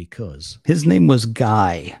 because His name was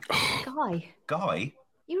Guy. Guy. Guy?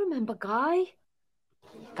 You remember Guy?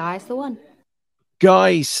 Guy's the one.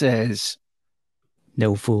 Guy says,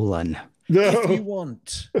 no fooling. if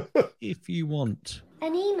you want,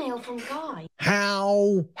 An email from Guy.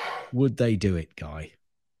 how would they do it, Guy?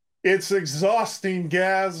 It's exhausting,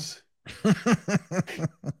 Gaz.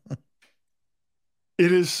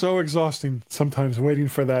 It is so exhausting sometimes waiting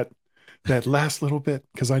for that last little bit,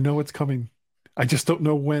 because I know it's coming. I just don't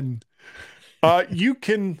know when. You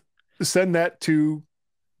can send that to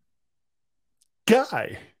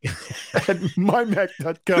Guy at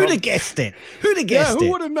mymac.com. Who'd have guessed it? Who'd have guessed Who it?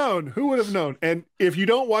 would have known? Who would have known? And if you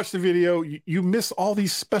don't watch the video, you miss all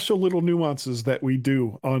these special little nuances that we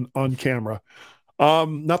do on camera.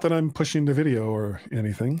 Not that I'm pushing the video or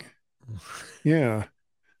anything. Yeah.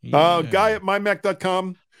 Guy at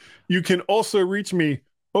mymac.com. You can also reach me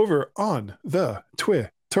over on the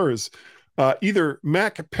Twitters. Either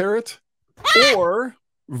Mac Parrot or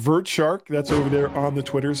Vert Shark. That's over there on the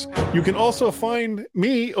Twitters. You can also find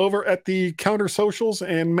me over at the Counter Socials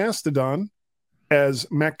and Mastodon as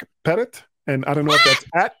Mac Parrot. And I don't know if that's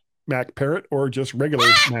at Mac Parrot or just regular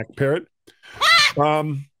Mac Parrot.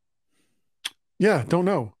 Yeah, don't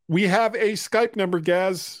know. We have a Skype number,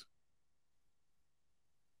 Gaz.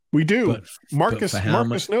 We do. Marcus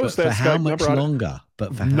knows that how Skype much number. longer?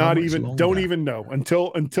 But for how Not much even. longer? Don't even know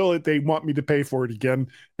until they want me to pay for it again.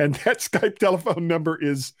 And that Skype telephone number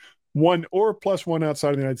is 1 or +1 outside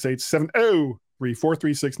of the United States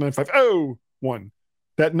 703-436-9501.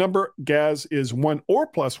 That number, Gaz, is 1 or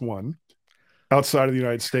 +1 outside of the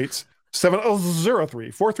United States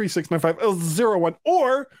 703-436-9501.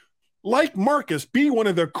 Or like Marcus, be one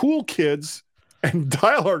of the cool kids and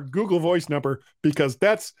dial our Google Voice number, because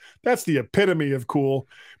that's the epitome of cool,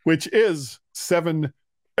 which is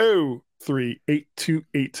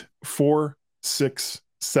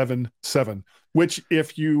 703-828-4677, which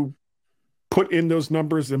if you put in those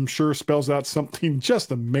numbers, I'm sure spells out something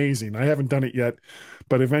just amazing. I haven't done it yet,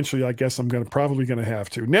 but eventually I guess I'm probably going to have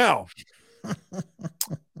to. Now,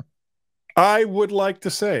 I would like to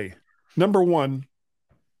say, number one,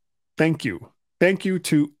 thank you. Thank you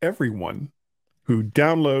to everyone who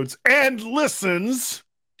downloads and listens,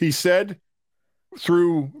 he said,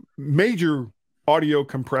 through major audio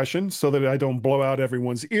compression so that I don't blow out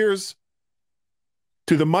everyone's ears,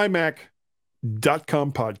 to the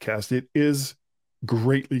mymac.com podcast. It is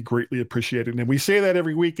greatly, greatly appreciated. And we say that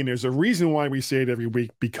every week, and there's a reason why we say it every week,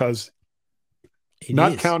 because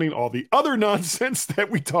not counting all the other nonsense that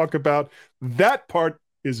we talk about, that part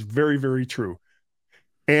is very, very true.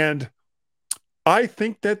 And I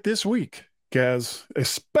think that this week, Gaz,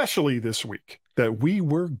 especially this week, that we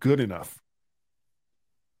were good enough.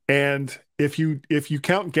 And if you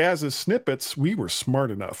count Gaz's snippets, we were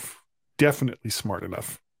smart enough, definitely smart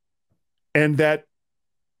enough. And that,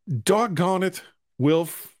 doggone it,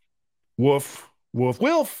 Wilf, Woof, Woof,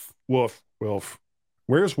 Wilf, Woof, Wilf.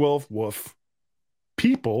 Where's Wilf, Woof?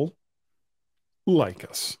 People like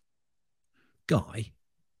us. Guy.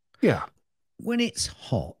 Yeah. When it's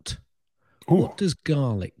hot, what does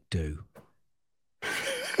garlic do?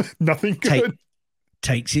 Nothing good.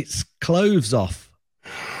 Takes its clothes off.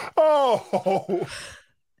 Oh.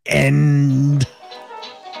 End.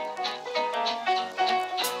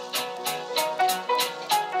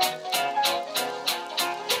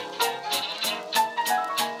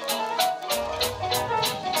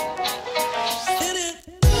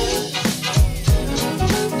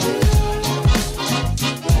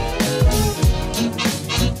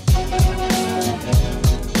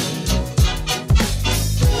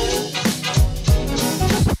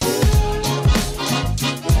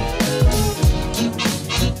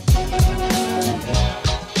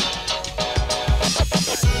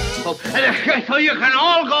 So you can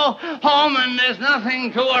all go home and there's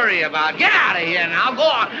nothing to worry about. Get out of here now. Go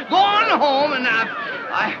on home and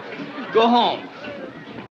go home.